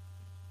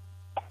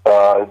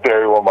 It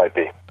very well might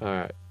be. All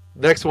right.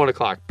 Next 1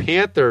 o'clock.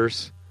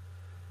 Panthers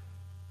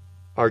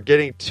are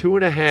getting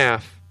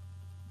 2.5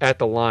 at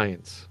the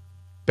Lions.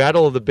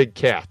 Battle of the Big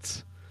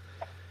Cats.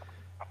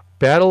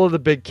 Battle of the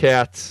Big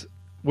Cats.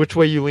 Which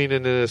way you lean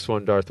into this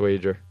one, Darth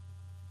Wager?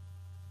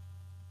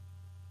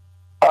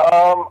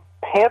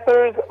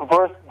 Panthers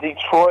versus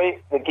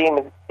Detroit. The game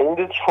is in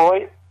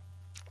Detroit.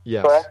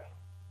 Yes. Correct?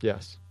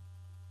 Yes.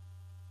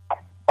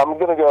 I'm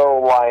going to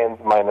go Lions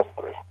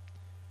 -3.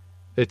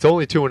 It's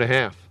only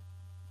 2.5.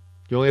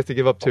 You only have to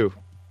give up 2.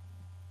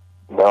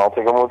 Then I'll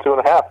take them with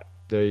 2.5.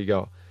 There you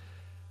go.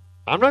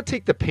 I'm going to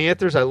take the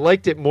Panthers. I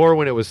liked it more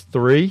when it was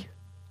 3.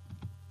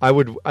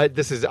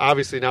 This is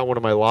obviously not one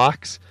of my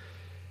locks.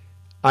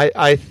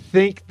 I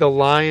think the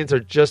Lions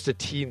are just a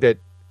team that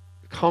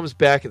comes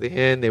back at the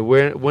end. They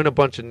win a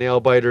bunch of nail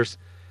biters.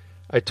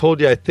 I told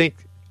you, I think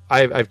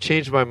I've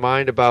changed my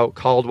mind about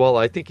Caldwell.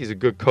 I think he's a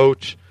good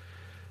coach.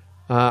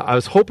 I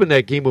was hoping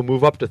that game would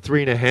move up to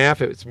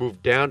 3.5. It's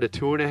moved down to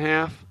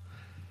 2.5.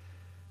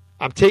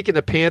 I'm taking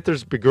the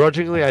Panthers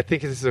begrudgingly. I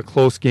think this is a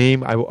close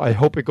game. I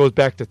hope it goes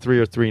back to 3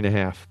 or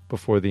 3.5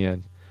 before the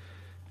end.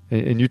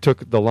 And you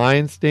took the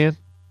Lions, Dan?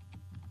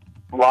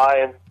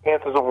 Lions.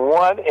 Panthers are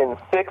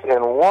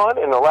 1-6-1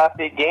 in the last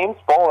 8 games,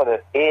 falling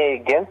at A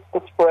against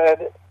the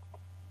spread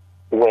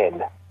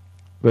win.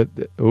 But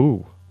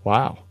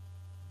wow,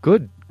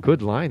 good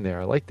line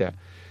there. I like that.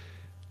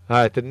 All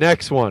right, the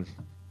next one,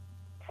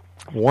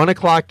 1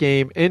 o'clock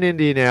game in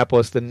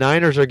Indianapolis. The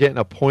Niners are getting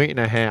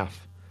 1.5.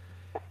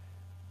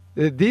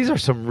 These are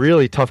some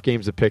really tough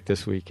games to pick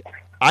this week.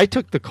 I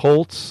took the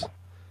Colts.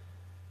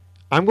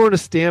 I'm going to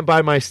stand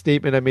by my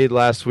statement I made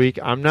last week.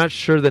 I'm not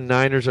sure the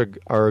Niners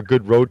are a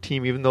good road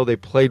team, even though they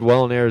played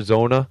well in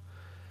Arizona.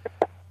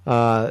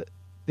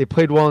 They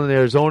played well in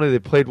Arizona. They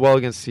played well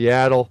against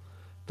Seattle.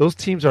 Those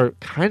teams are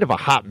kind of a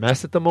hot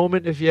mess at the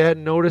moment, if you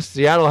hadn't noticed.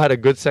 Seattle had a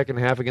good second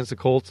half against the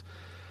Colts.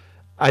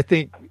 I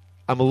think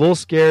I'm a little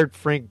scared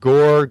Frank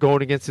Gore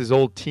going against his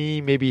old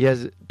team. Maybe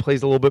he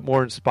plays a little bit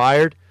more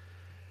inspired.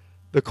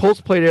 The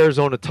Colts played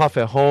Arizona tough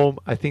at home.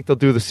 I think they'll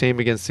do the same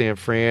against San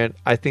Fran.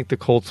 I think the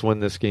Colts win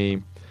this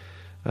game.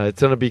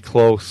 It's going to be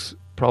close,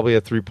 probably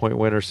a 3-point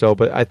win or so.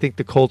 But I think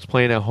the Colts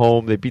playing at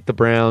home. They beat the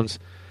Browns.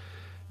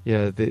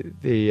 Yeah,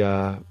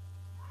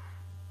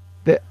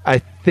 I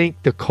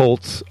think the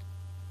Colts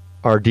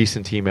are a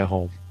decent team at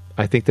home.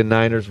 I think the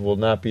Niners will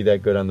not be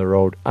that good on the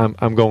road.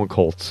 I'm going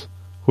Colts.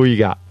 Who you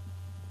got?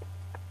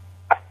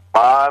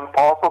 I'm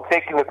also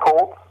taking the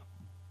Colts.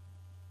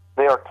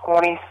 They are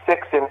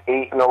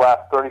 26-8 in the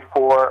last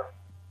 34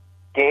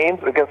 games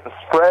against the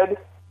spread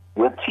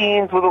with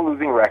teams with a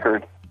losing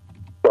record.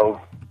 So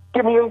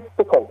give me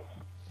the Colts.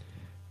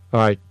 All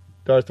right,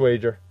 Darth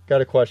Wager, got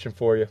a question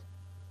for you.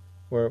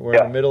 We're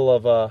in the middle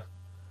of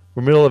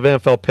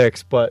NFL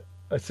picks, but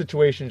a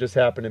situation just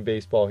happened in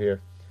baseball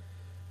here.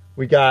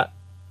 We got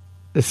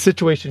a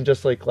situation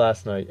just like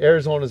last night.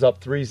 Arizona's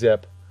up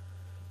 3-0.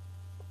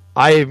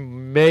 I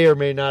may or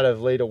may not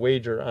have laid a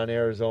wager on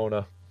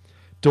Arizona.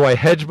 Do I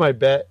hedge my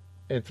bet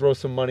and throw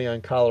some money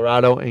on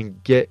Colorado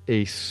and get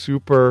a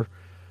super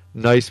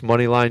nice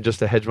money line just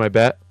to hedge my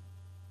bet?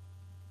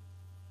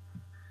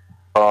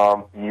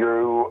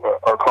 You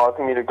are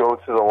causing me to go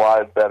to the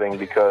live betting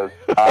because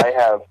I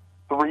have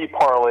 3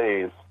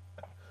 parlays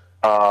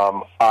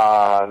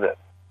on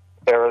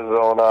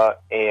Arizona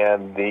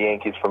and the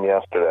Yankees from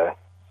yesterday.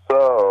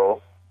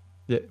 So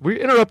yeah, we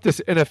interrupt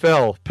this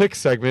NFL pick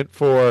segment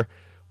for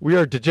we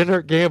are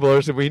degenerate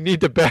gamblers and we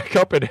need to back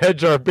up and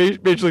hedge our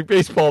Major League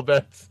Baseball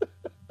bets.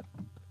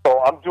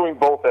 So I'm doing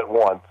both at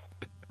once.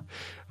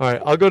 All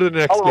right, I'll go to the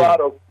next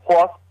Colorado game.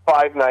 plus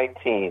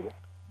 519.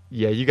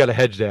 Yeah, you got to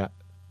hedge that.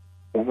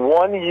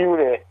 1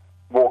 unit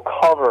will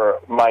cover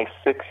my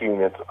 6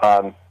 units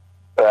on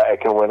I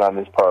can win on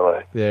this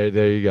parlay. There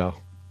you go.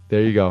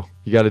 There you go.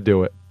 You got to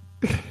do it.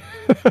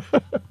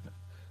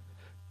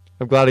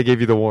 I'm glad I gave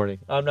you the warning.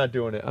 I'm not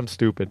doing it. I'm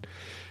stupid.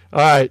 All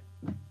right.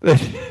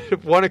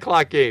 1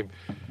 o'clock game.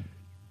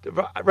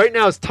 Right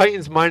now it's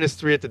Titans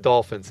 -3 at the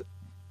Dolphins.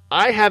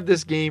 I have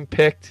this game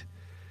picked.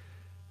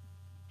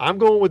 I'm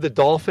going with the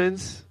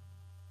Dolphins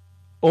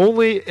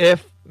only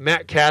if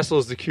Matt Castle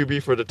is the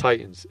QB for the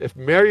Titans. If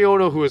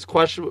Mariota is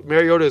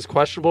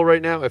questionable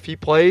right now, if he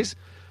plays,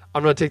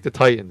 I'm going to take the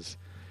Titans.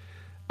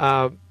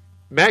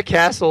 Matt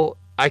Castle,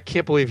 I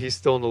can't believe he's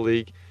still in the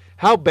league.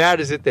 How bad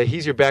is it that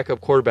he's your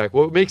backup quarterback?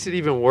 What makes it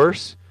even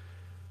worse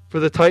for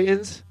the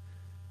Titans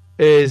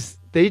is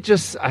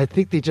I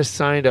think they just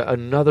signed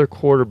another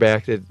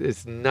quarterback that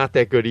is not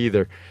that good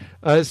either.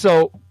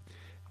 So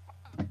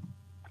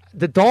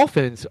the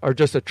Dolphins are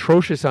just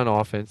atrocious on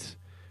offense.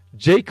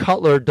 Jay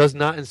Cutler does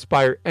not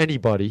inspire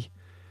anybody.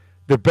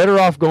 They're better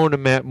off going to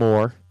Matt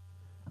Moore.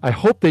 I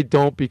hope they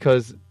don't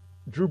because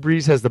Drew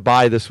Brees has the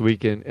bye this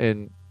week,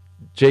 and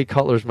Jay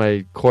Cutler's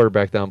my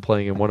quarterback that I'm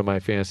playing in one of my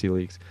fantasy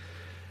leagues.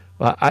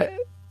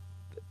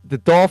 The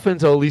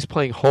Dolphins are at least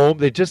playing home.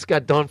 They just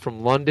got done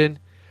from London.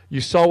 You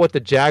saw what the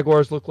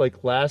Jaguars looked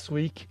like last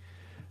week.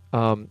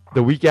 The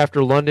week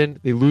after London,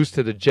 they lose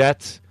to the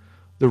Jets.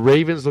 The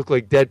Ravens look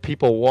like dead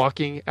people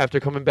walking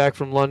after coming back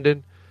from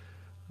London.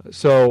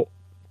 So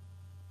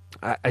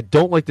I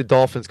don't like the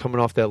Dolphins coming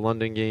off that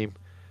London game.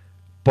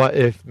 But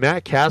if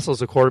Matt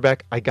Castle's a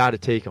quarterback, I got to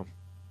take him.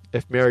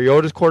 If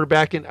Mariota's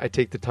quarterbacking, I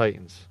take the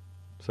Titans.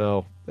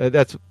 So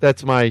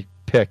that's my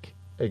pick.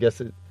 I guess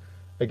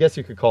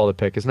you could call it a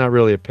pick. It's not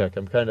really a pick.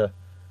 I'm kind of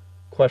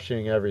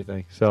questioning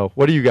everything. So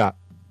what do you got?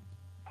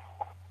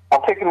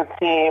 I'm picking a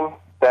team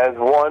that has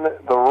won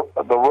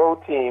the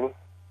road team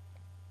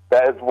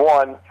that has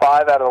won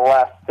 5 out of the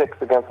last 6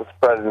 against the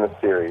spread in the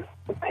series.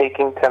 I'm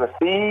taking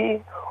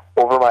Tennessee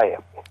over Miami.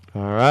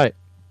 All right.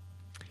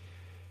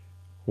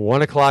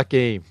 1 o'clock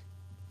game.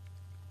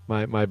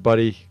 My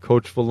buddy,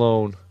 Coach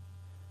Vallone.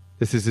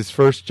 This is his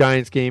first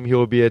Giants game he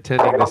will be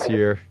attending this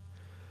year.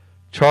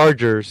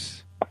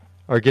 Chargers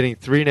are getting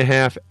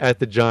 3.5 at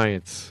the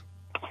Giants.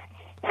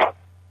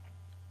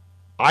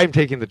 I'm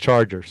taking the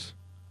Chargers.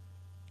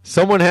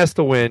 Someone has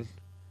to win.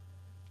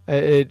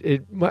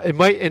 It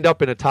might end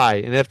up in a tie,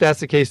 and if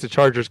that's the case, the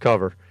Chargers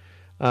cover.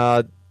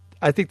 I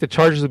think the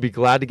Chargers would be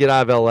glad to get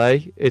out of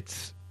L.A.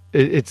 It's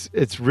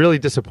really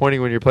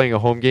disappointing when you're playing a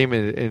home game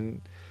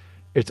and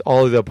it's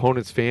all of the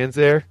opponent's fans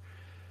there.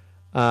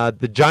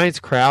 The Giants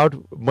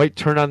crowd might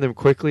turn on them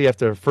quickly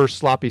after a first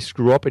sloppy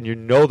screw up, and you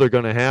know they're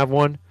going to have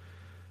one.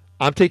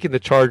 I'm taking the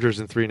Chargers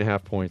in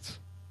 3.5 points.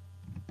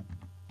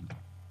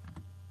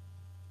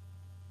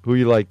 Who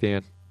you like,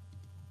 Dan?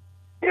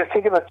 You're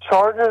taking the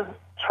Chargers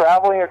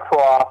traveling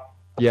across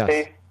yes.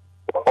 the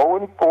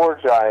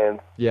 0-4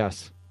 Giants.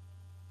 Yes.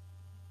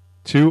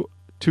 Two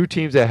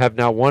teams that have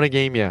not won a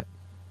game yet.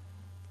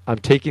 I'm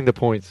taking the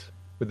points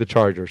with the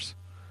Chargers.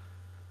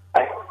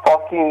 I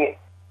fucking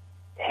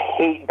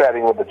hate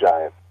betting with the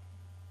Giants.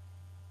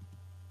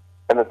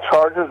 And the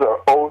Chargers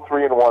are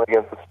 0-3-1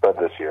 against the spread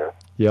this year.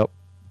 Yep.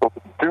 So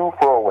due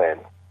for a win.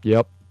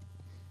 Yep.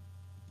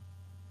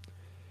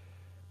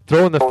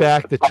 Throw in the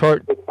fact that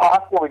it's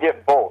possible to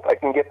get both. I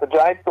can get the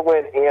Giants to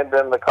win and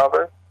then the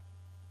cover.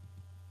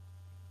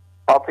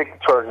 I'll take the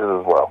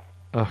Chargers as well.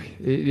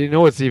 You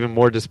know what's even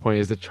more disappointing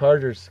is the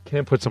Chargers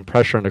can put some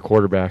pressure on the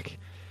quarterback.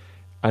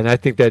 And I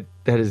think that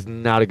is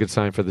not a good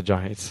sign for the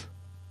Giants.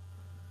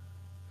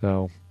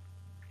 So,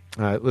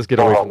 all right, let's get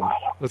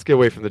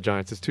away from the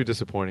Giants. It's too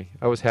disappointing.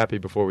 I was happy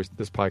before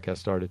this podcast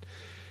started.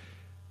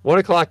 1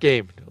 o'clock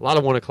game. A lot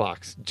of 1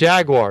 o'clocks.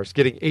 Jaguars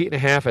getting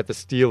 8.5 at the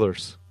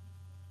Steelers.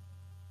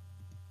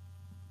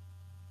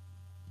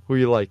 Who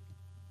you like,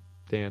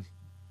 Dan?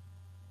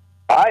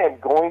 I am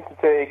going to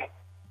take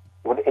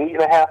with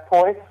 8.5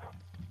 points.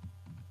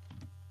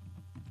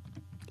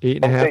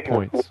 8.5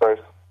 points. The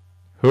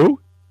Who?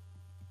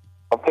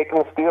 I'm taking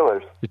the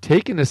Steelers. You're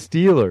taking the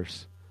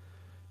Steelers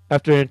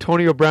after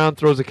Antonio Brown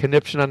throws a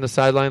conniption on the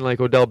sideline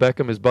like Odell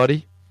Beckham, his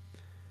buddy.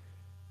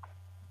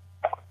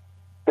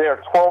 They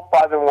are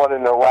 12-5-1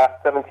 in their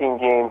last 17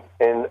 games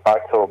in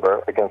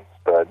October against the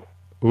spread.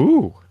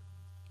 Ooh,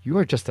 you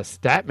are just a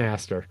stat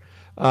master.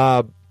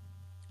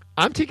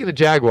 I'm taking the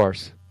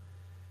Jaguars.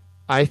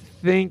 I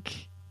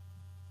think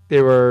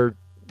that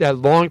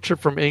long trip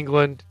from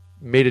England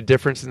made a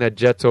difference in that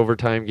Jets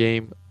overtime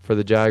game for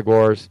the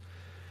Jaguars.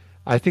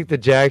 I think the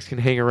Jags can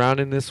hang around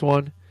in this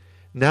one.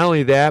 Not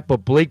only that,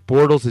 but Blake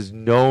Bortles is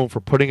known for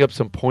putting up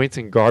some points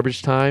in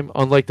garbage time,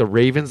 unlike the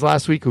Ravens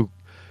last week,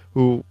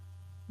 who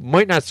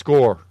might not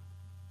score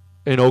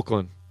in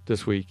Oakland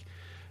this week.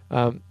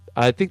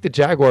 I think the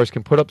Jaguars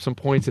can put up some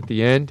points at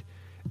the end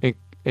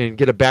and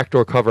get a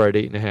backdoor cover at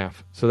 8.5.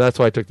 So that's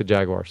why I took the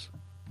Jaguars.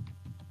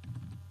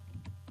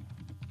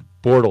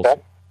 Bortles.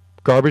 Okay.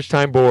 Garbage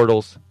time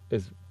Bortles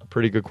is a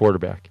pretty good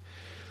quarterback.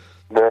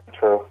 Very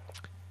true.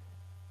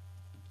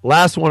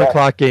 Last 1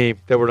 o'clock game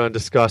that we're going to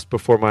discuss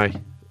before my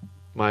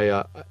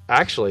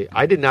actually,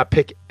 I did not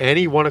pick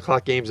any 1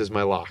 o'clock games as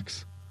my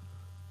locks.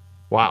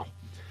 Wow.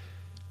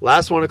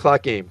 Last 1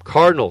 o'clock game.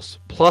 Cardinals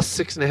plus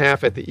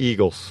 6.5 at the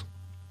Eagles.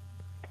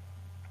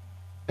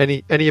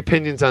 Any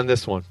opinions on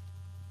this one?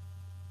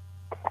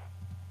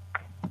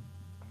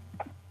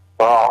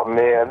 Oh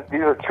man,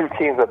 these are two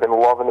teams I've been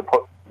loving to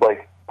put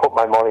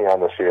my money on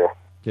this year.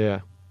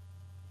 Yeah.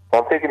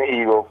 I'm taking the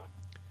Eagles.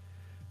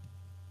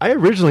 I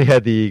originally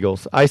had the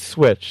Eagles. I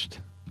switched,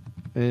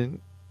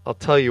 and I'll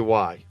tell you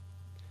why.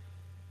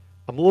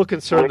 I'm a little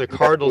concerned the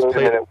Cardinals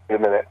played. Wait a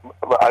minute.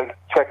 I'm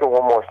checking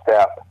one more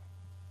stat.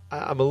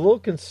 I'm a little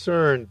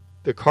concerned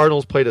the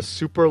Cardinals played a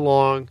super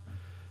long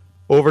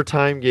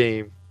overtime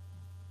game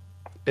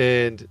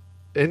and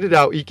ended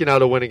out eking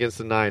out a win against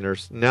the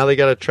Niners. Now they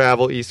got to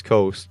travel East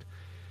Coast.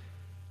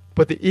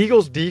 But the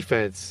Eagles'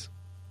 defense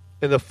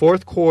in the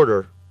fourth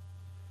quarter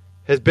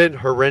has been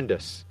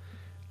horrendous.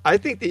 I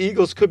think the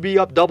Eagles could be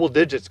up double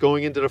digits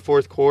going into the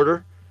fourth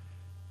quarter,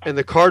 and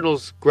the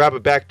Cardinals grab a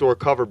backdoor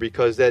cover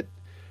because that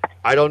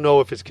I don't know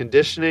if it's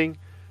conditioning,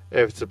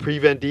 if it's a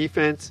prevent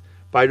defense,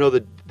 but I know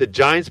that the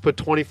Giants put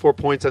 24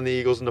 points on the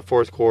Eagles in the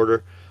fourth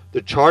quarter.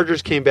 The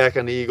Chargers came back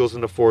on the Eagles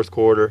in the fourth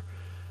quarter.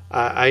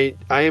 I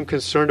am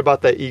concerned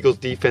about that Eagles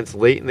defense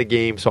late in the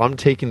game, so I'm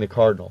taking the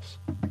Cardinals.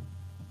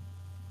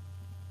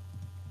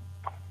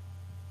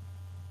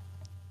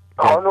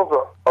 Cardinals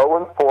are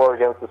 0-4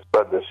 against the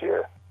spread this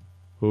year.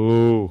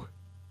 Ooh.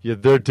 Yeah,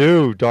 they're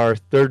due,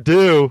 Darth. They're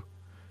due.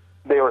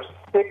 They were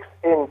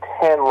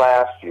 6-10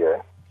 last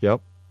year.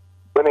 Yep.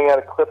 Winning at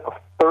a clip of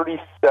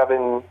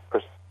 37%.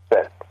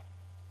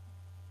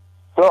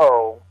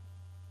 So,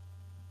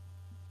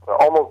 they're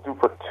almost due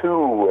for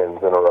 2 wins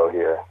in a row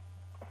here.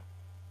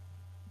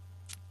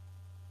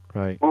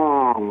 Right.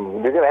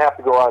 You're going to have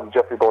to go on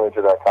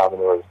JeffreyBelanger.com in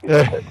order to see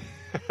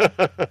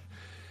that.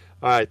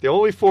 All right, the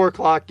only 4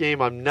 o'clock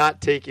game I'm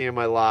not taking in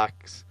my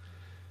locks,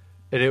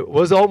 and it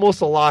was almost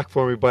a lock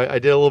for me, but I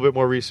did a little bit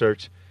more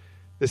research.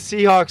 The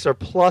Seahawks are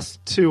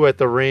 +2 at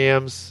the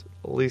Rams.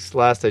 At least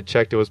last I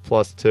checked, it was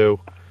 +2.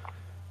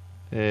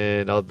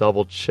 And I'll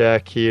double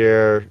check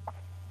here.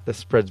 The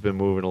spread's been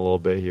moving a little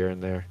bit here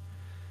and there.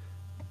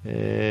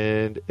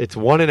 And it's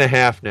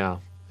 1.5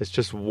 now. It's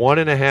just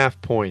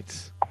 1.5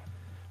 points.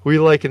 Who are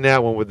you liking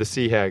that one with the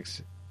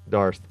Seahawks,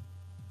 Darth?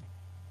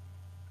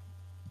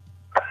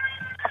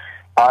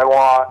 I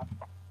want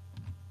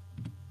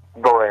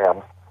the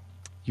Rams.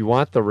 You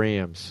want the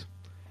Rams.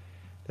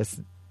 That's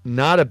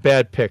not a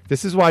bad pick.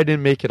 This is why I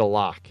didn't make it a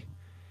lock.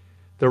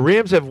 The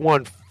Rams have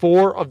won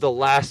 4 of the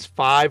last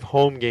 5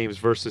 home games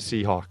versus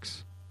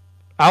Seahawks.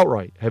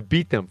 Outright. Have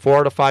beat them 4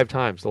 out of 5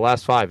 times, the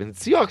last 5. And the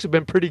Seahawks have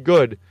been pretty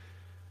good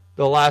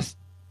the last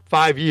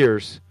 5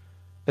 years.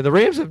 And the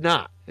Rams have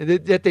not.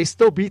 And yet they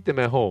still beat them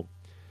at home.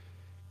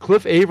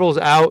 Cliff Avrill's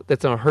out.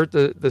 That's going to hurt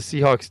the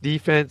Seahawks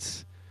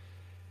defense.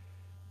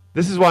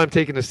 This is why I'm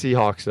taking the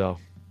Seahawks, though.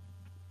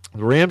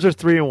 The Rams are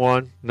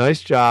 3-1. Nice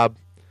job.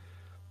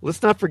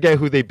 Let's not forget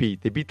who they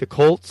beat. They beat the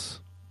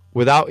Colts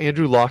without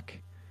Andrew Luck.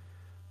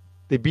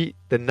 They beat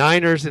the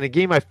Niners in a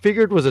game I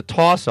figured was a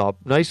toss-up.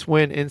 Nice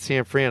win in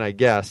San Fran, I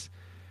guess.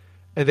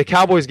 And the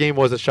Cowboys game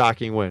was a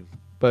shocking win.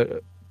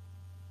 But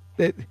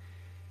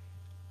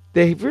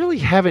they really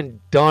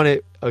haven't done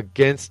it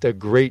against a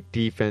great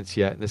defense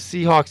yet. And the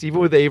Seahawks,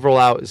 even with Averill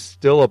out, is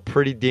still a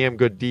pretty damn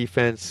good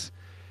defense.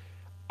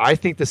 I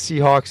think the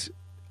Seahawks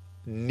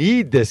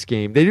need this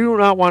game. They do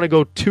not want to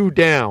go 2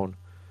 down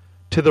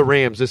to the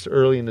Rams this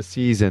early in the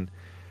season.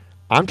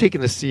 I'm taking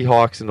the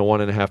Seahawks in the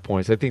 1.5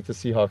 points. I think the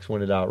Seahawks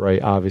win it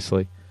outright,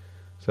 obviously.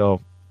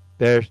 So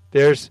there's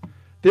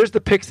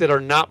the picks that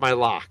are not my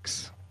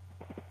locks.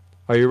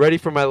 Are you ready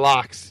for my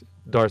locks,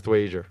 Darth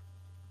Wager?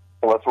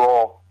 Let's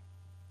roll.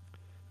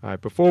 All right,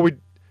 before we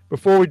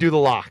do the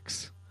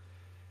locks,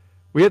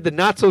 we have the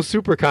Not So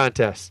Super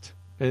Contest.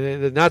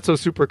 And the Not So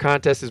Super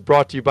Contest is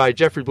brought to you by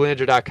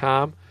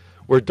JeffreyBelanger.com,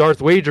 where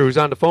Darth Wager, who's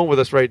on the phone with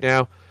us right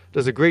now,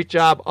 does a great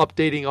job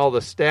updating all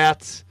the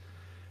stats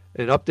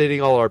and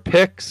updating all our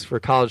picks for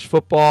college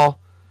football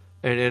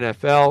and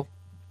NFL.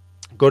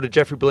 Go to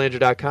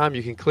JeffreyBelanger.com.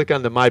 You can click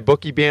on the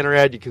MyBookie banner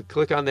ad. You can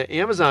click on the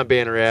Amazon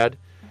banner ad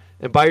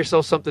and buy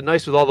yourself something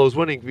nice with all those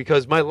winning.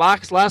 Because my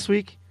locks last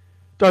week,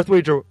 Darth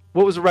Wager,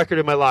 what was the record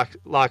in my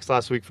locks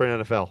last week for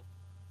NFL?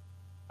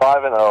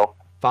 5-0.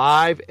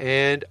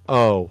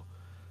 5-0.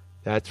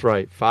 That's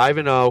right,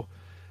 5-0.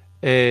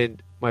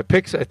 And my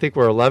picks, I think,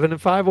 were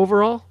 11-5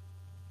 overall,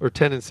 or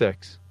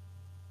 10-6.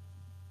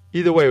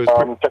 Either way, it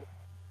was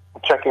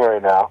checking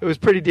right now. It was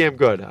pretty damn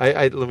good.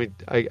 I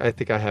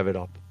think I have it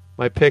up.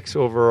 My picks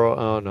overall.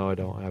 Oh no, I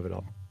don't have it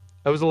up.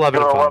 That was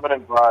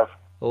 11-5. 11-5.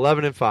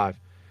 11-5.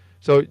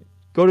 So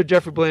go to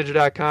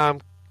JeffreyBelanger.com,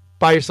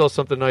 buy yourself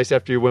something nice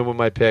after you win with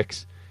my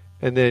picks,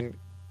 and then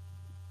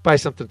buy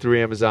something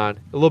through Amazon.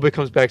 A little bit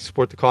comes back to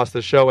support the cost of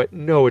the show at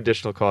no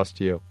additional cost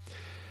to you.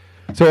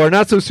 So our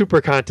Not So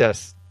Super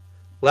contest.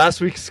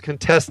 Last week's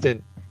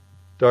contestant,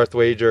 Darth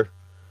Wager,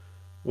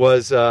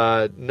 was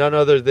none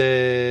other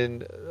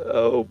than,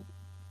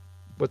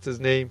 what's his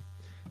name?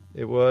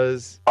 It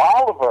was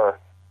Oliver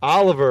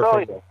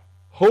from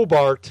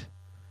Hobart.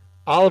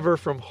 Oliver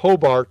from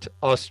Hobart,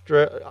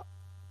 Australia.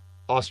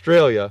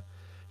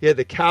 He had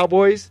the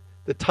Cowboys,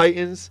 the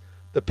Titans,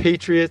 the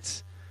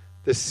Patriots,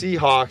 the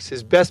Seahawks.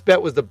 His best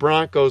bet was the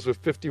Broncos with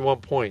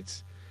 51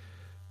 points.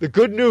 The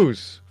good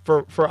news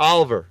for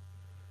Oliver,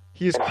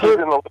 he's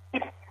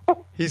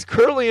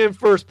currently in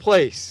first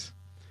place.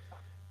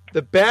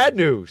 The bad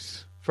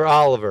news for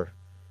Oliver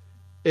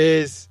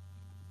is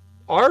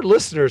our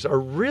listeners are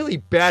really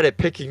bad at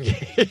picking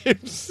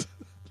games.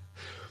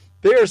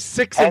 They are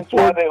 6 and 14.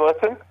 That's why they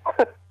listen.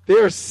 They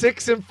are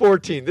 6 and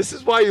 14. This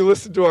is why you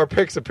listen to our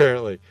picks.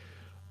 Apparently,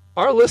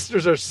 our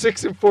listeners are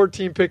 6 and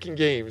 14 picking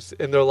games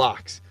in their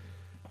locks.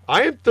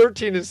 I am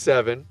 13 and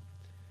 7.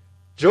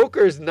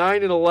 Joker is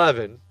 9 and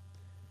 11.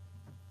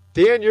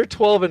 Dan, you're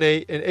 12 and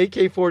 8, and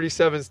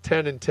AK-47 is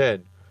 10 and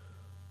 10.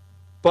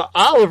 But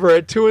Oliver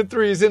at 2 and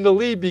 3 is in the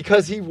lead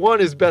because he won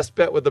his best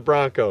bet with the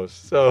Broncos.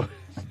 So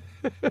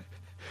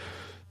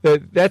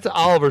that's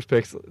Oliver's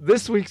picks.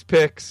 This week's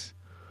picks,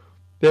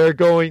 they're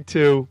going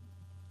to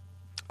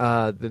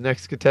the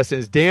next contestant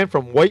is Dan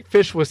from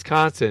Whitefish,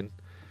 Wisconsin,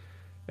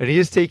 and he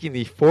is taking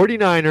the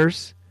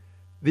 49ers,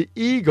 the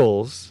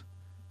Eagles,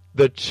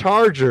 the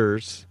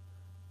Chargers,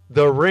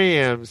 the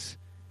Rams,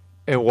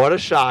 and what a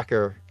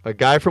shocker, a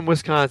guy from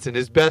Wisconsin,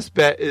 his best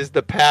bet is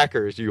the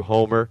Packers, you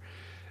homer.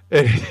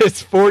 And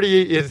it's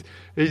 48.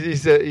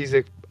 He's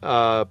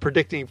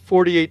predicting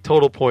 48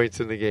 total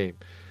points in the game.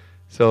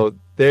 So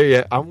there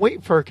you. I'm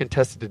waiting for a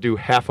contestant to do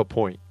half a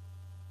point,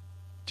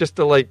 just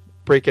to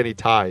break any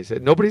ties.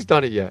 Nobody's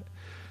done it yet,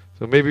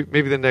 so maybe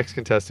the next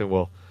contestant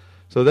will.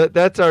 So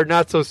that's our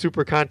Not So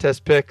Super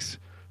contest picks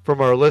from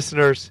our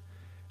listeners,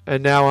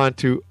 and now on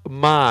to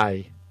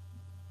my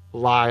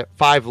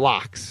 5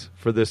 locks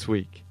for this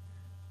week.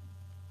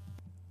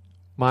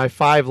 My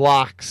 5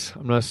 locks.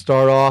 I'm going to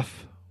start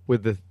off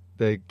with the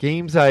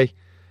games I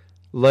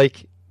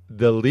like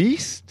the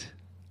least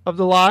of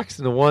the locks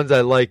and the ones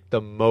I like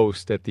the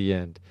most at the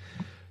end.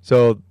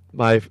 So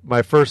my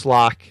first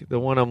lock, the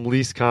one I'm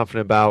least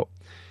confident about,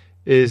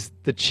 is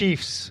the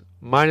Chiefs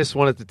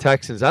 -1 at the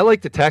Texans. I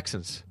like the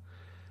Texans.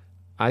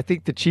 I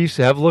think the Chiefs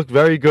have looked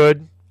very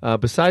good.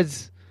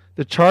 Besides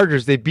the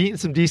Chargers, they've beaten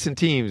some decent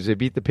teams. They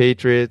beat the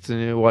Patriots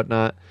and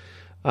whatnot.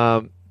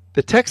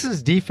 The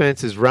Texans'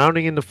 defense is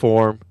rounding into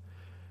form.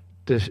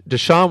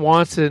 Deshaun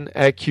Watson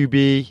at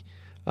QB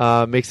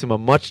makes them a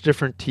much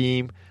different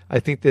team. I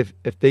think that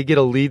if they get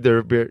a lead,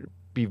 they'll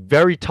be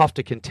very tough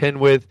to contend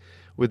with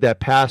that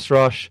pass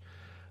rush.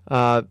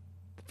 For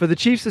the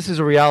Chiefs, this is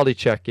a reality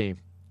check game.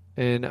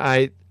 And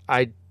I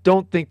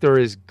don't think they're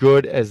as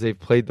good as they've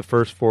played the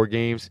first 4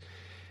 games.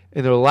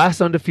 And they're the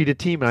last undefeated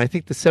team. And I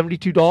think the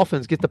 72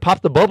 Dolphins get to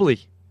pop the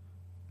bubbly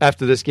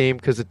after this game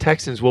because the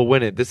Texans will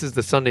win it. This is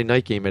the Sunday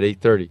night game at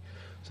 8:30.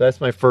 So that's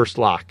my first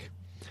lock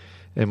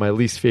and my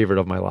least favorite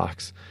of my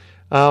locks.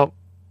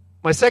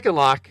 My second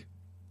lock,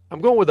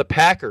 I'm going with the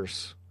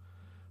Packers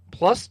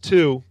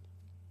 +2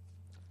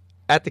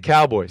 at the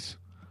Cowboys.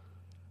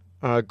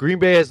 Green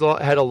Bay has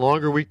had a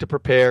longer week to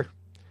prepare.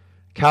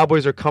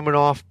 Cowboys are coming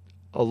off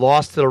a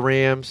loss to the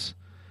Rams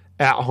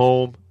at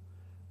home.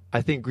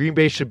 I think Green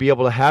Bay should be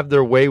able to have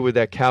their way with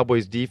that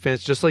Cowboys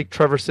defense, just like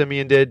Trevor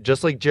Siemian did,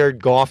 just like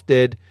Jared Goff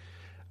did.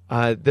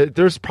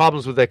 There's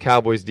problems with that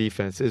Cowboys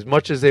defense. As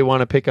much as they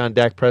want to pick on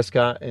Dak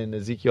Prescott and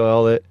Ezekiel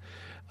Elliott,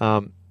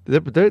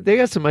 they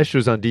got some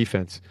issues on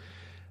defense.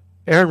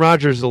 Aaron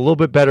Rodgers is a little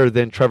bit better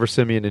than Trevor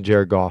Siemian and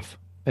Jared Goff,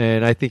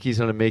 and I think he's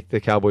going to make the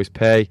Cowboys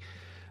pay.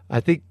 I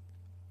think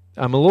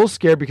I'm a little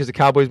scared because the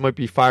Cowboys might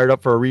be fired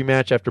up for a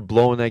rematch after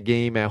blowing that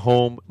game at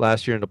home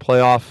last year in the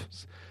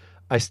playoffs.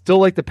 I still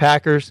like the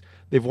Packers.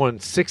 They've won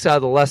 6 out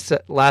of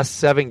the last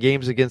 7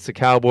 games against the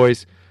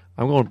Cowboys.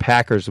 I'm going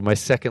Packers with my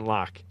second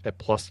lock at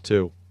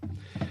 +2.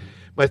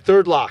 My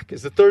third lock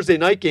is the Thursday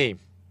night game,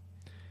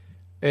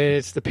 and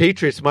it's the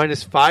Patriots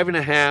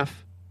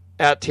 -5.5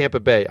 at Tampa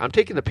Bay. I'm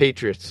taking the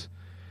Patriots.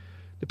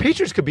 The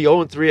Patriots could be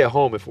 0-3 at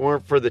home if it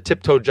weren't for the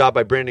tiptoe job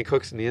by Brandon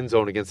Cooks in the end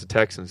zone against the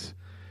Texans.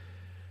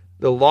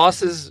 The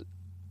losses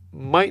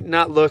might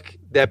not look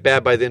that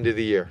bad by the end of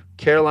the year.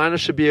 Carolina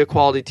should be a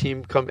quality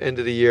team come end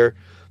of the year.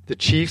 The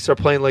Chiefs are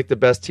playing like the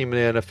best team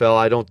in the NFL.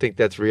 I don't think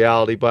that's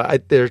reality,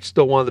 but they're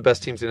still one of the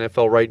best teams in the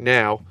NFL right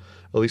now.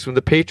 At least when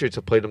the Patriots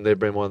have played them, they've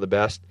been one of the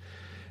best.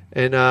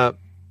 And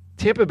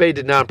Tampa Bay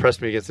did not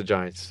impress me against the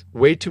Giants.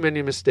 Way too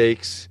many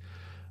mistakes.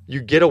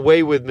 You get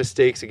away with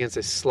mistakes against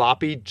a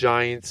sloppy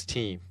Giants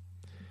team.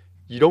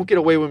 You don't get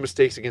away with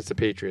mistakes against the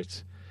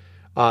Patriots.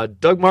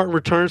 Doug Martin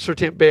returns for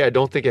Tampa Bay. I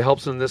don't think it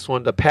helps in this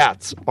one. The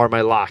Pats are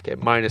my lock at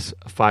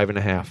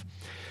 -5.5.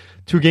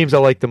 2 games I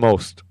like the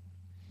most.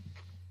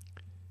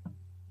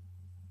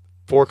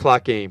 4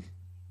 o'clock game.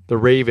 The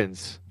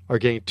Ravens are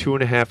getting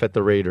 2.5 at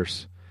the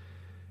Raiders.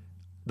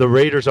 the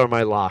Raiders are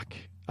my lock.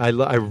 I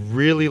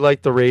really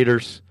like the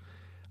Raiders.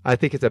 I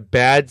think it's a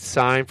bad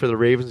sign for the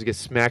Ravens to get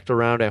smacked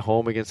around at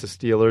home against the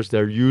Steelers.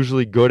 They're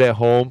usually good at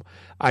home.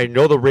 I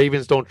know the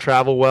Ravens don't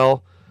travel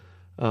well,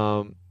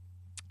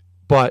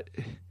 but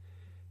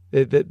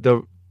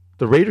the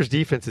Raiders'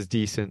 defense is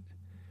decent.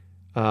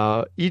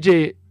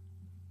 E.J.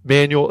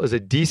 Manuel is a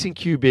decent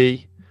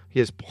QB. He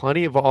has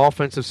plenty of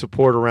offensive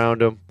support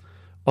around him,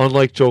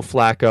 unlike Joe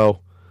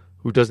Flacco,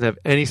 who doesn't have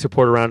any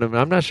support around him.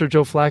 And I'm not sure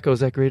Joe Flacco is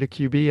that great a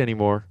QB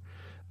anymore.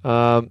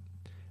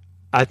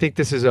 I think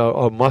this is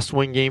a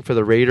must-win game for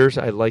the Raiders.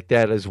 I like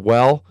that as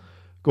well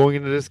going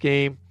into this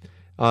game.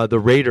 The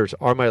Raiders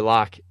are my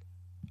lock.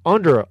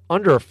 Under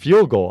a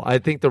field goal, I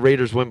think the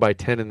Raiders win by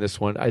 10 in this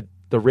one.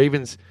 The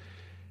Ravens,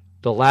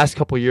 the last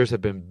couple of years,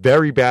 have been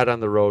very bad on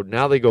the road.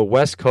 Now they go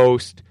West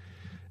Coast,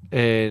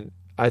 and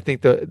I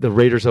think the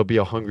Raiders will be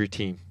a hungry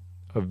team,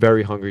 a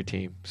very hungry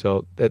team.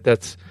 So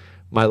that's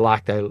my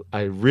lock that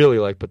I really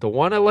like. But the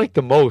one I like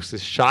the most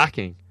is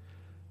shocking.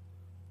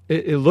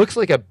 It looks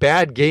like a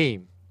bad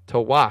game to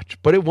watch,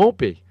 but it won't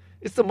be.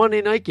 It's the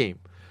Monday night game.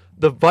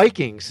 The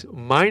Vikings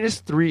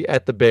 -3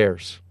 at the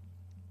Bears.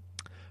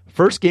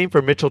 First game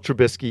for Mitchell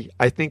Trubisky.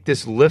 I think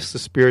this lifts the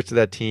spirits of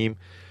that team.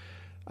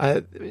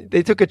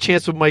 They took a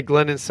chance with Mike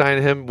Glennon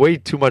signing him. Way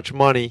too much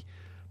money,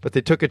 but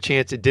they took a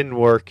chance. It didn't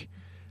work.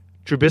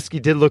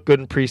 Trubisky did look good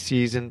in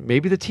preseason.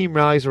 Maybe the team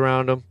rallies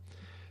around him.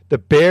 The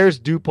Bears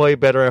do play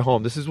better at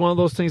home. This is one of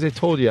those things I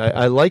told you.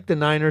 I like the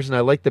Niners and I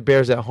like the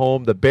Bears at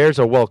home. The Bears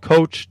are well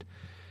coached.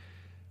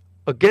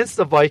 Against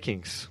the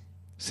Vikings,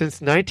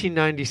 since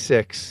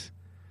 1996,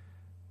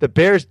 the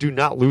Bears do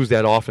not lose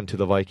that often to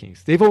the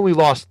Vikings. They've only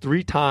lost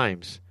 3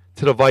 times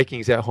to the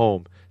Vikings at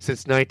home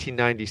since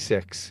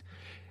 1996.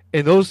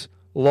 And those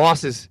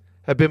losses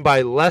have been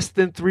by less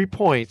than 3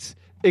 points.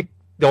 The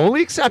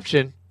only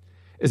exception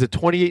is a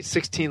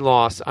 28-16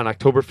 loss on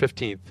October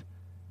 15th,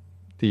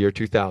 the year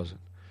 2000.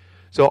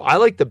 So I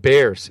like the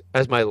Bears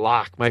as my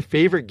lock, my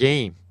favorite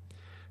game.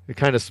 It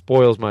kind of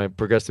spoils my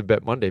Progressive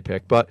Bet Monday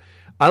pick, but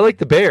I like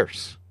the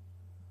Bears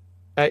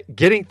at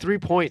getting 3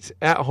 points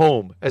at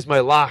home as my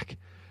lock.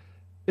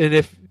 And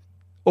if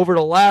over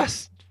the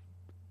last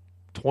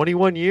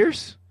 21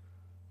 years,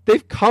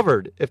 they've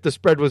covered if the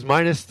spread was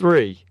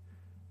 -3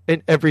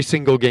 in every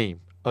single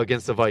game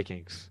against the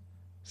Vikings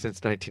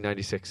since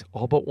 1996,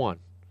 all but one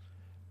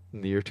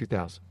in the year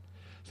 2000.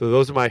 So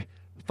those are my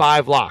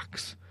 5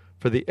 locks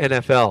for the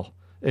NFL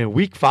in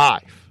Week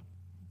 5.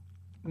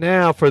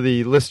 Now for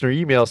the listener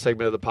email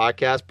segment of the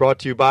podcast, brought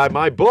to you by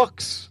my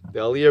books,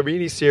 the Ali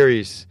Arini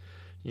series.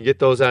 You can get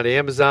those on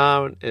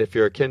Amazon, and if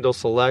you're a Kindle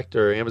Select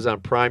or Amazon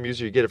Prime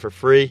user, you get it for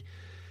free.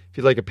 If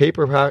you'd like a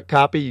paper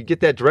copy, you get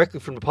that directly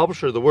from the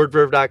publisher,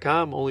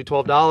 thewordverve.com, only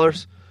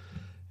 $12,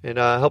 and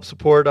help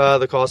support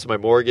the cost of my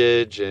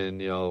mortgage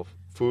and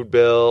food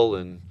bill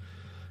and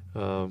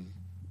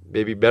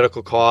maybe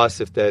medical costs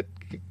if that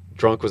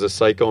drunk was a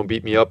psycho and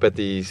beat me up at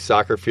the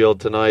soccer field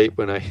tonight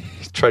when I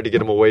tried to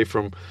get him away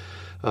from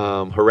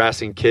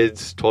harassing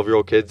kids,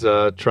 12-year-old kids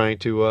trying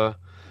to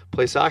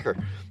play soccer.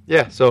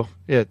 So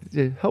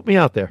help me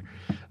out there.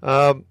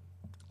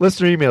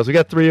 Listener emails, we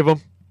got 3 of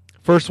them.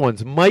 First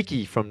one's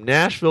Mikey from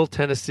Nashville,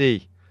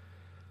 Tennessee.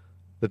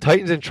 The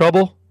Titans in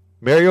trouble.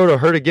 Mariota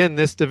hurt again.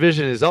 This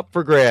division is up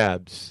for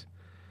grabs.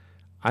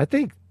 I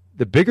think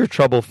the bigger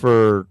trouble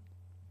for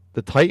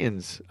the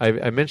Titans,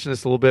 I mentioned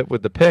this a little bit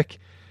with the pick,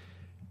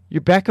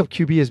 your backup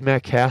QB is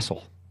Matt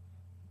Castle.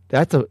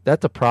 That's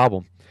a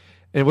problem.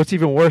 And what's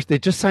even worse, they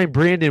just signed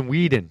Brandon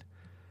Weeden.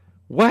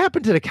 What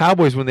happened to the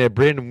Cowboys when they had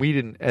Brandon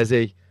Weeden as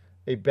a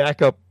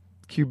backup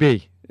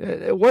QB?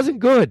 It wasn't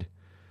good.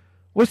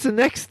 What's the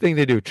next thing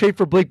they do? Trade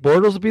for Blake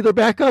Bortles to be their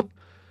backup?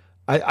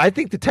 I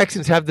think the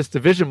Texans have this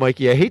division,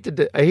 Mikey. I hate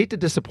to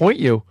disappoint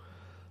you,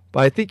 but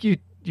I think you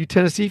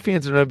Tennessee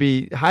fans are going to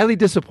be highly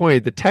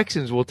disappointed. The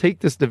Texans will take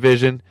this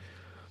division.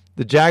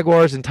 The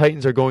Jaguars and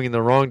Titans are going in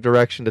the wrong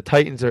direction. The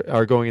Titans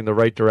are going in the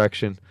right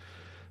direction.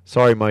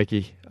 Sorry,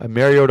 Mikey.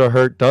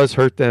 Mariota does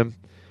hurt them.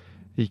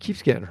 He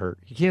keeps getting hurt.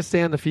 He can't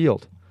stay on the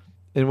field.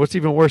 And what's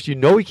even worse, he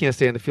can't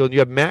stay on the field. You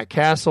have Matt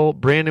Castle,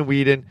 Brandon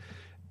Weeden,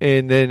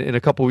 and then in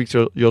a couple weeks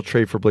you'll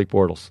trade for Blake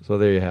Bortles. So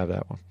there you have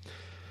that one.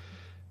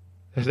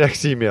 The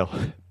next email,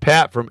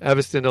 Pat from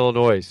Evanston,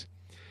 Illinois.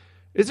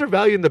 Is there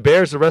value in the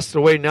Bears the rest of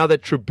the way now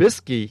that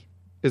Trubisky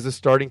is the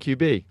starting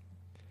QB?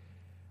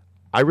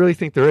 I really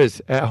think there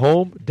is. At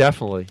home,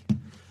 definitely.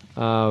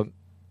 I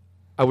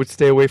would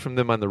stay away from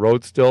them on the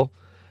road still.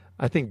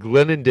 I think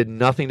Glennon did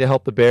nothing to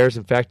help the Bears.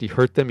 In fact, he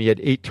hurt them. He had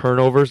 8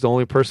 turnovers. The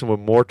only person with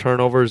more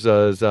turnovers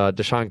is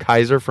Deshaun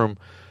Kaiser from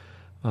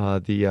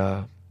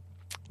the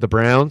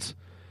Browns.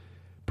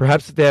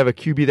 Perhaps if they have a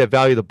QB that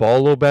value the ball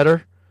a little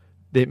better,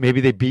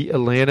 maybe they beat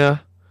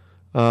Atlanta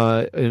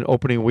in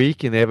opening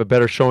week and they have a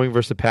better showing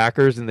versus the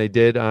Packers than they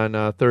did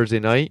on Thursday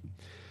night.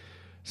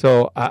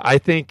 So I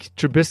think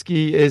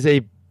Trubisky is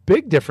a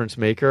big difference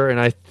maker, and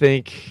I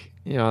think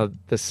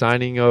the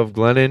signing of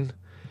Glennon.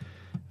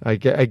 I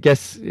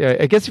guess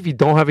if you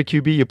don't have a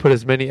QB, you put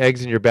as many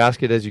eggs in your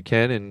basket as you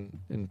can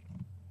and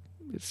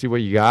see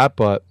what you got.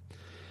 But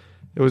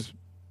it was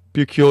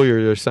peculiar,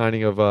 your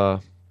signing of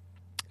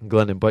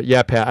Glennon. But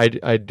yeah, Pat,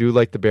 I do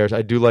like the Bears.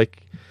 I do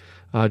like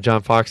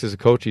John Fox as a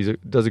coach. He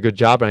does a good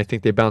job, and I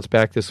think they bounce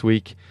back this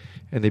week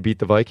and they beat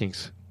the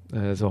Vikings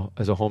as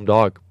a home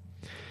dog.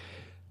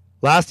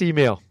 Last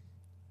email,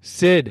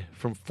 Sid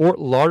from Fort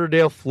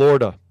Lauderdale,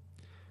 Florida.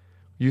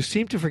 You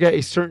seem to forget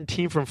a certain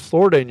team from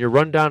Florida in your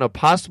rundown of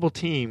possible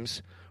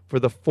teams for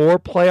the 4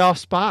 playoff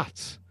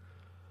spots.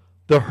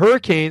 The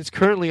Hurricanes,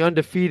 currently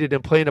undefeated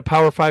and playing a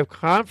Power 5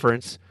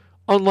 conference,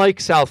 unlike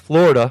South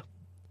Florida.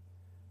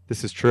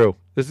 This is true.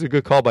 This is a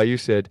good call by you,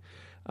 Sid.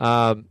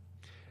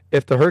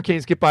 If the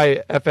Hurricanes get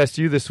by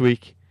FSU this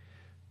week,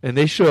 and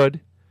they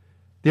should,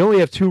 they only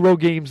have 2 road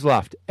games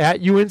left.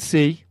 At UNC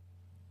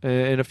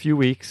in a few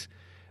weeks,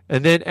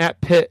 and then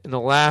at Pitt in the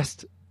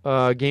last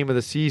game of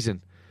the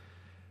season.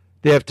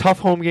 They have tough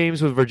home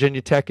games with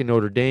Virginia Tech and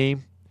Notre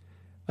Dame.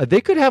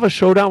 They could have a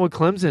showdown with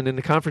Clemson in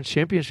the conference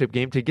championship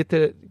game to get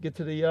to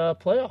the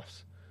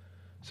playoffs.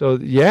 So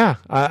yeah,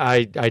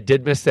 I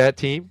did miss that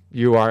team.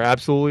 You are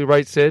absolutely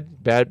right,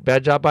 Sid.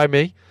 Bad job by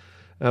me,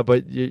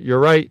 but you're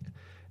right.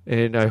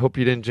 And I hope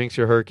you didn't jinx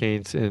your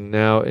Hurricanes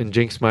and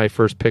jinx my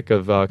first pick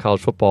of college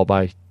football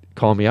by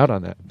calling me out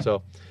on that.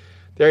 So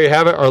there you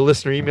have it, our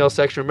listener email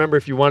section. Remember,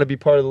 if you want to be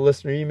part of the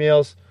listener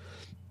emails,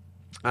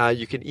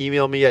 you can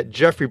email me at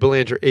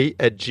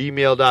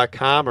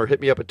jeffreybelanger8@gmail.com or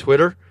hit me up at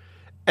Twitter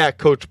at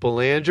Coach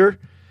Belanger.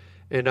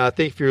 And thank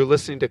you for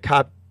listening to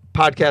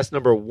podcast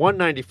number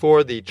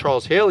 194, the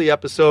Charles Haley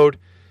episode.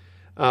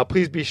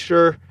 Please be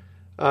sure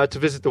to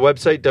visit the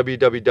website,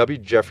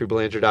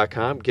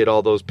 www.jeffreybelanger.com. Get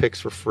all those picks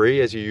for free,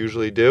 as you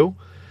usually do.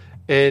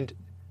 And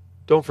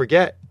don't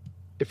forget,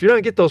 if you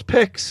don't get those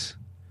picks,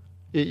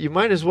 you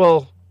might as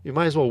well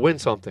win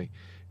something.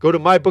 Go to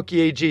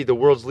MyBookieAG, the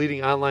world's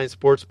leading online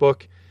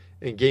sportsbook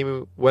and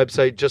gaming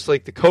website. Just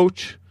like the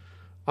coach,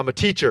 I'm a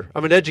teacher.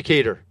 I'm an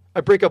educator. I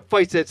break up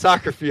fights at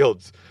soccer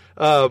fields.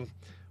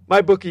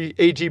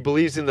 MyBookieAG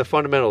believes in the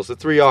fundamentals, the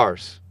 3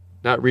 R's.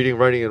 Not reading,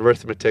 writing, and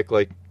arithmetic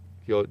like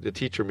the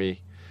teacher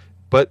me.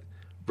 But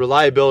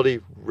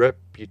reliability,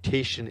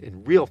 reputation,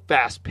 and real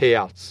fast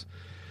payouts.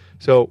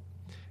 So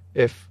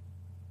if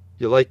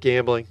you like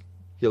gambling,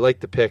 you like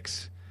the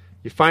picks,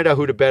 you find out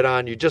who to bet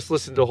on, you just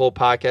listen to the whole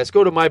podcast,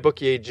 go to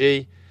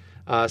MyBookieAG.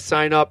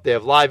 Sign up. They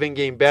have live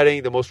in-game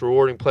betting, the most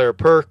rewarding player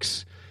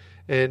perks,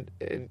 and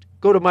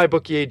go to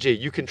MyBookieAG.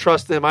 You can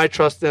trust them. I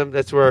trust them.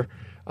 That's where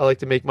I like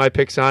to make my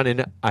picks on,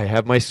 and I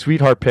have my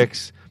sweetheart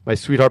picks. My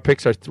sweetheart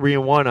picks are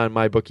 3-1 on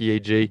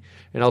MyBookieAG,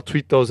 and I'll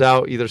tweet those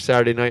out either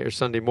Saturday night or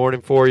Sunday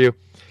morning for you.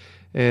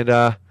 And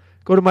go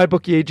to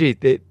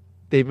MyBookieAG.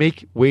 They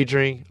make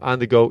wagering on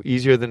the go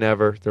easier than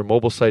ever. Their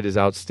mobile site is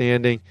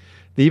outstanding.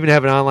 They even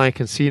have an online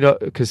casino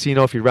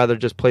if you'd rather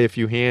just play a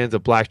few hands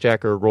of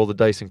blackjack or roll the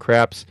dice and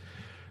craps.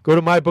 Go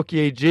to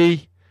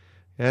MyBookieAG.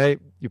 Okay?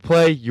 You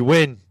play, you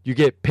win, you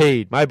get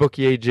paid.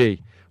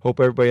 MyBookieAG. Hope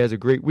everybody has a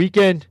great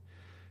weekend.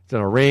 It's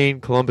going to rain,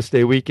 Columbus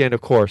Day weekend,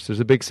 of course. There's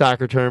a big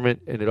soccer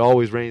tournament, and it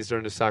always rains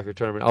during the soccer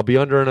tournament. I'll be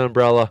under an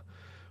umbrella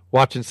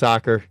watching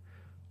soccer.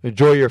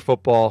 Enjoy your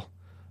football.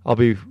 I'll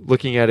be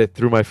looking at it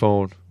through my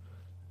phone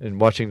and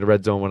watching the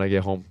Red Zone when I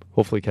get home,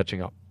 hopefully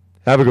catching up.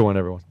 Have a good one,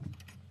 everyone.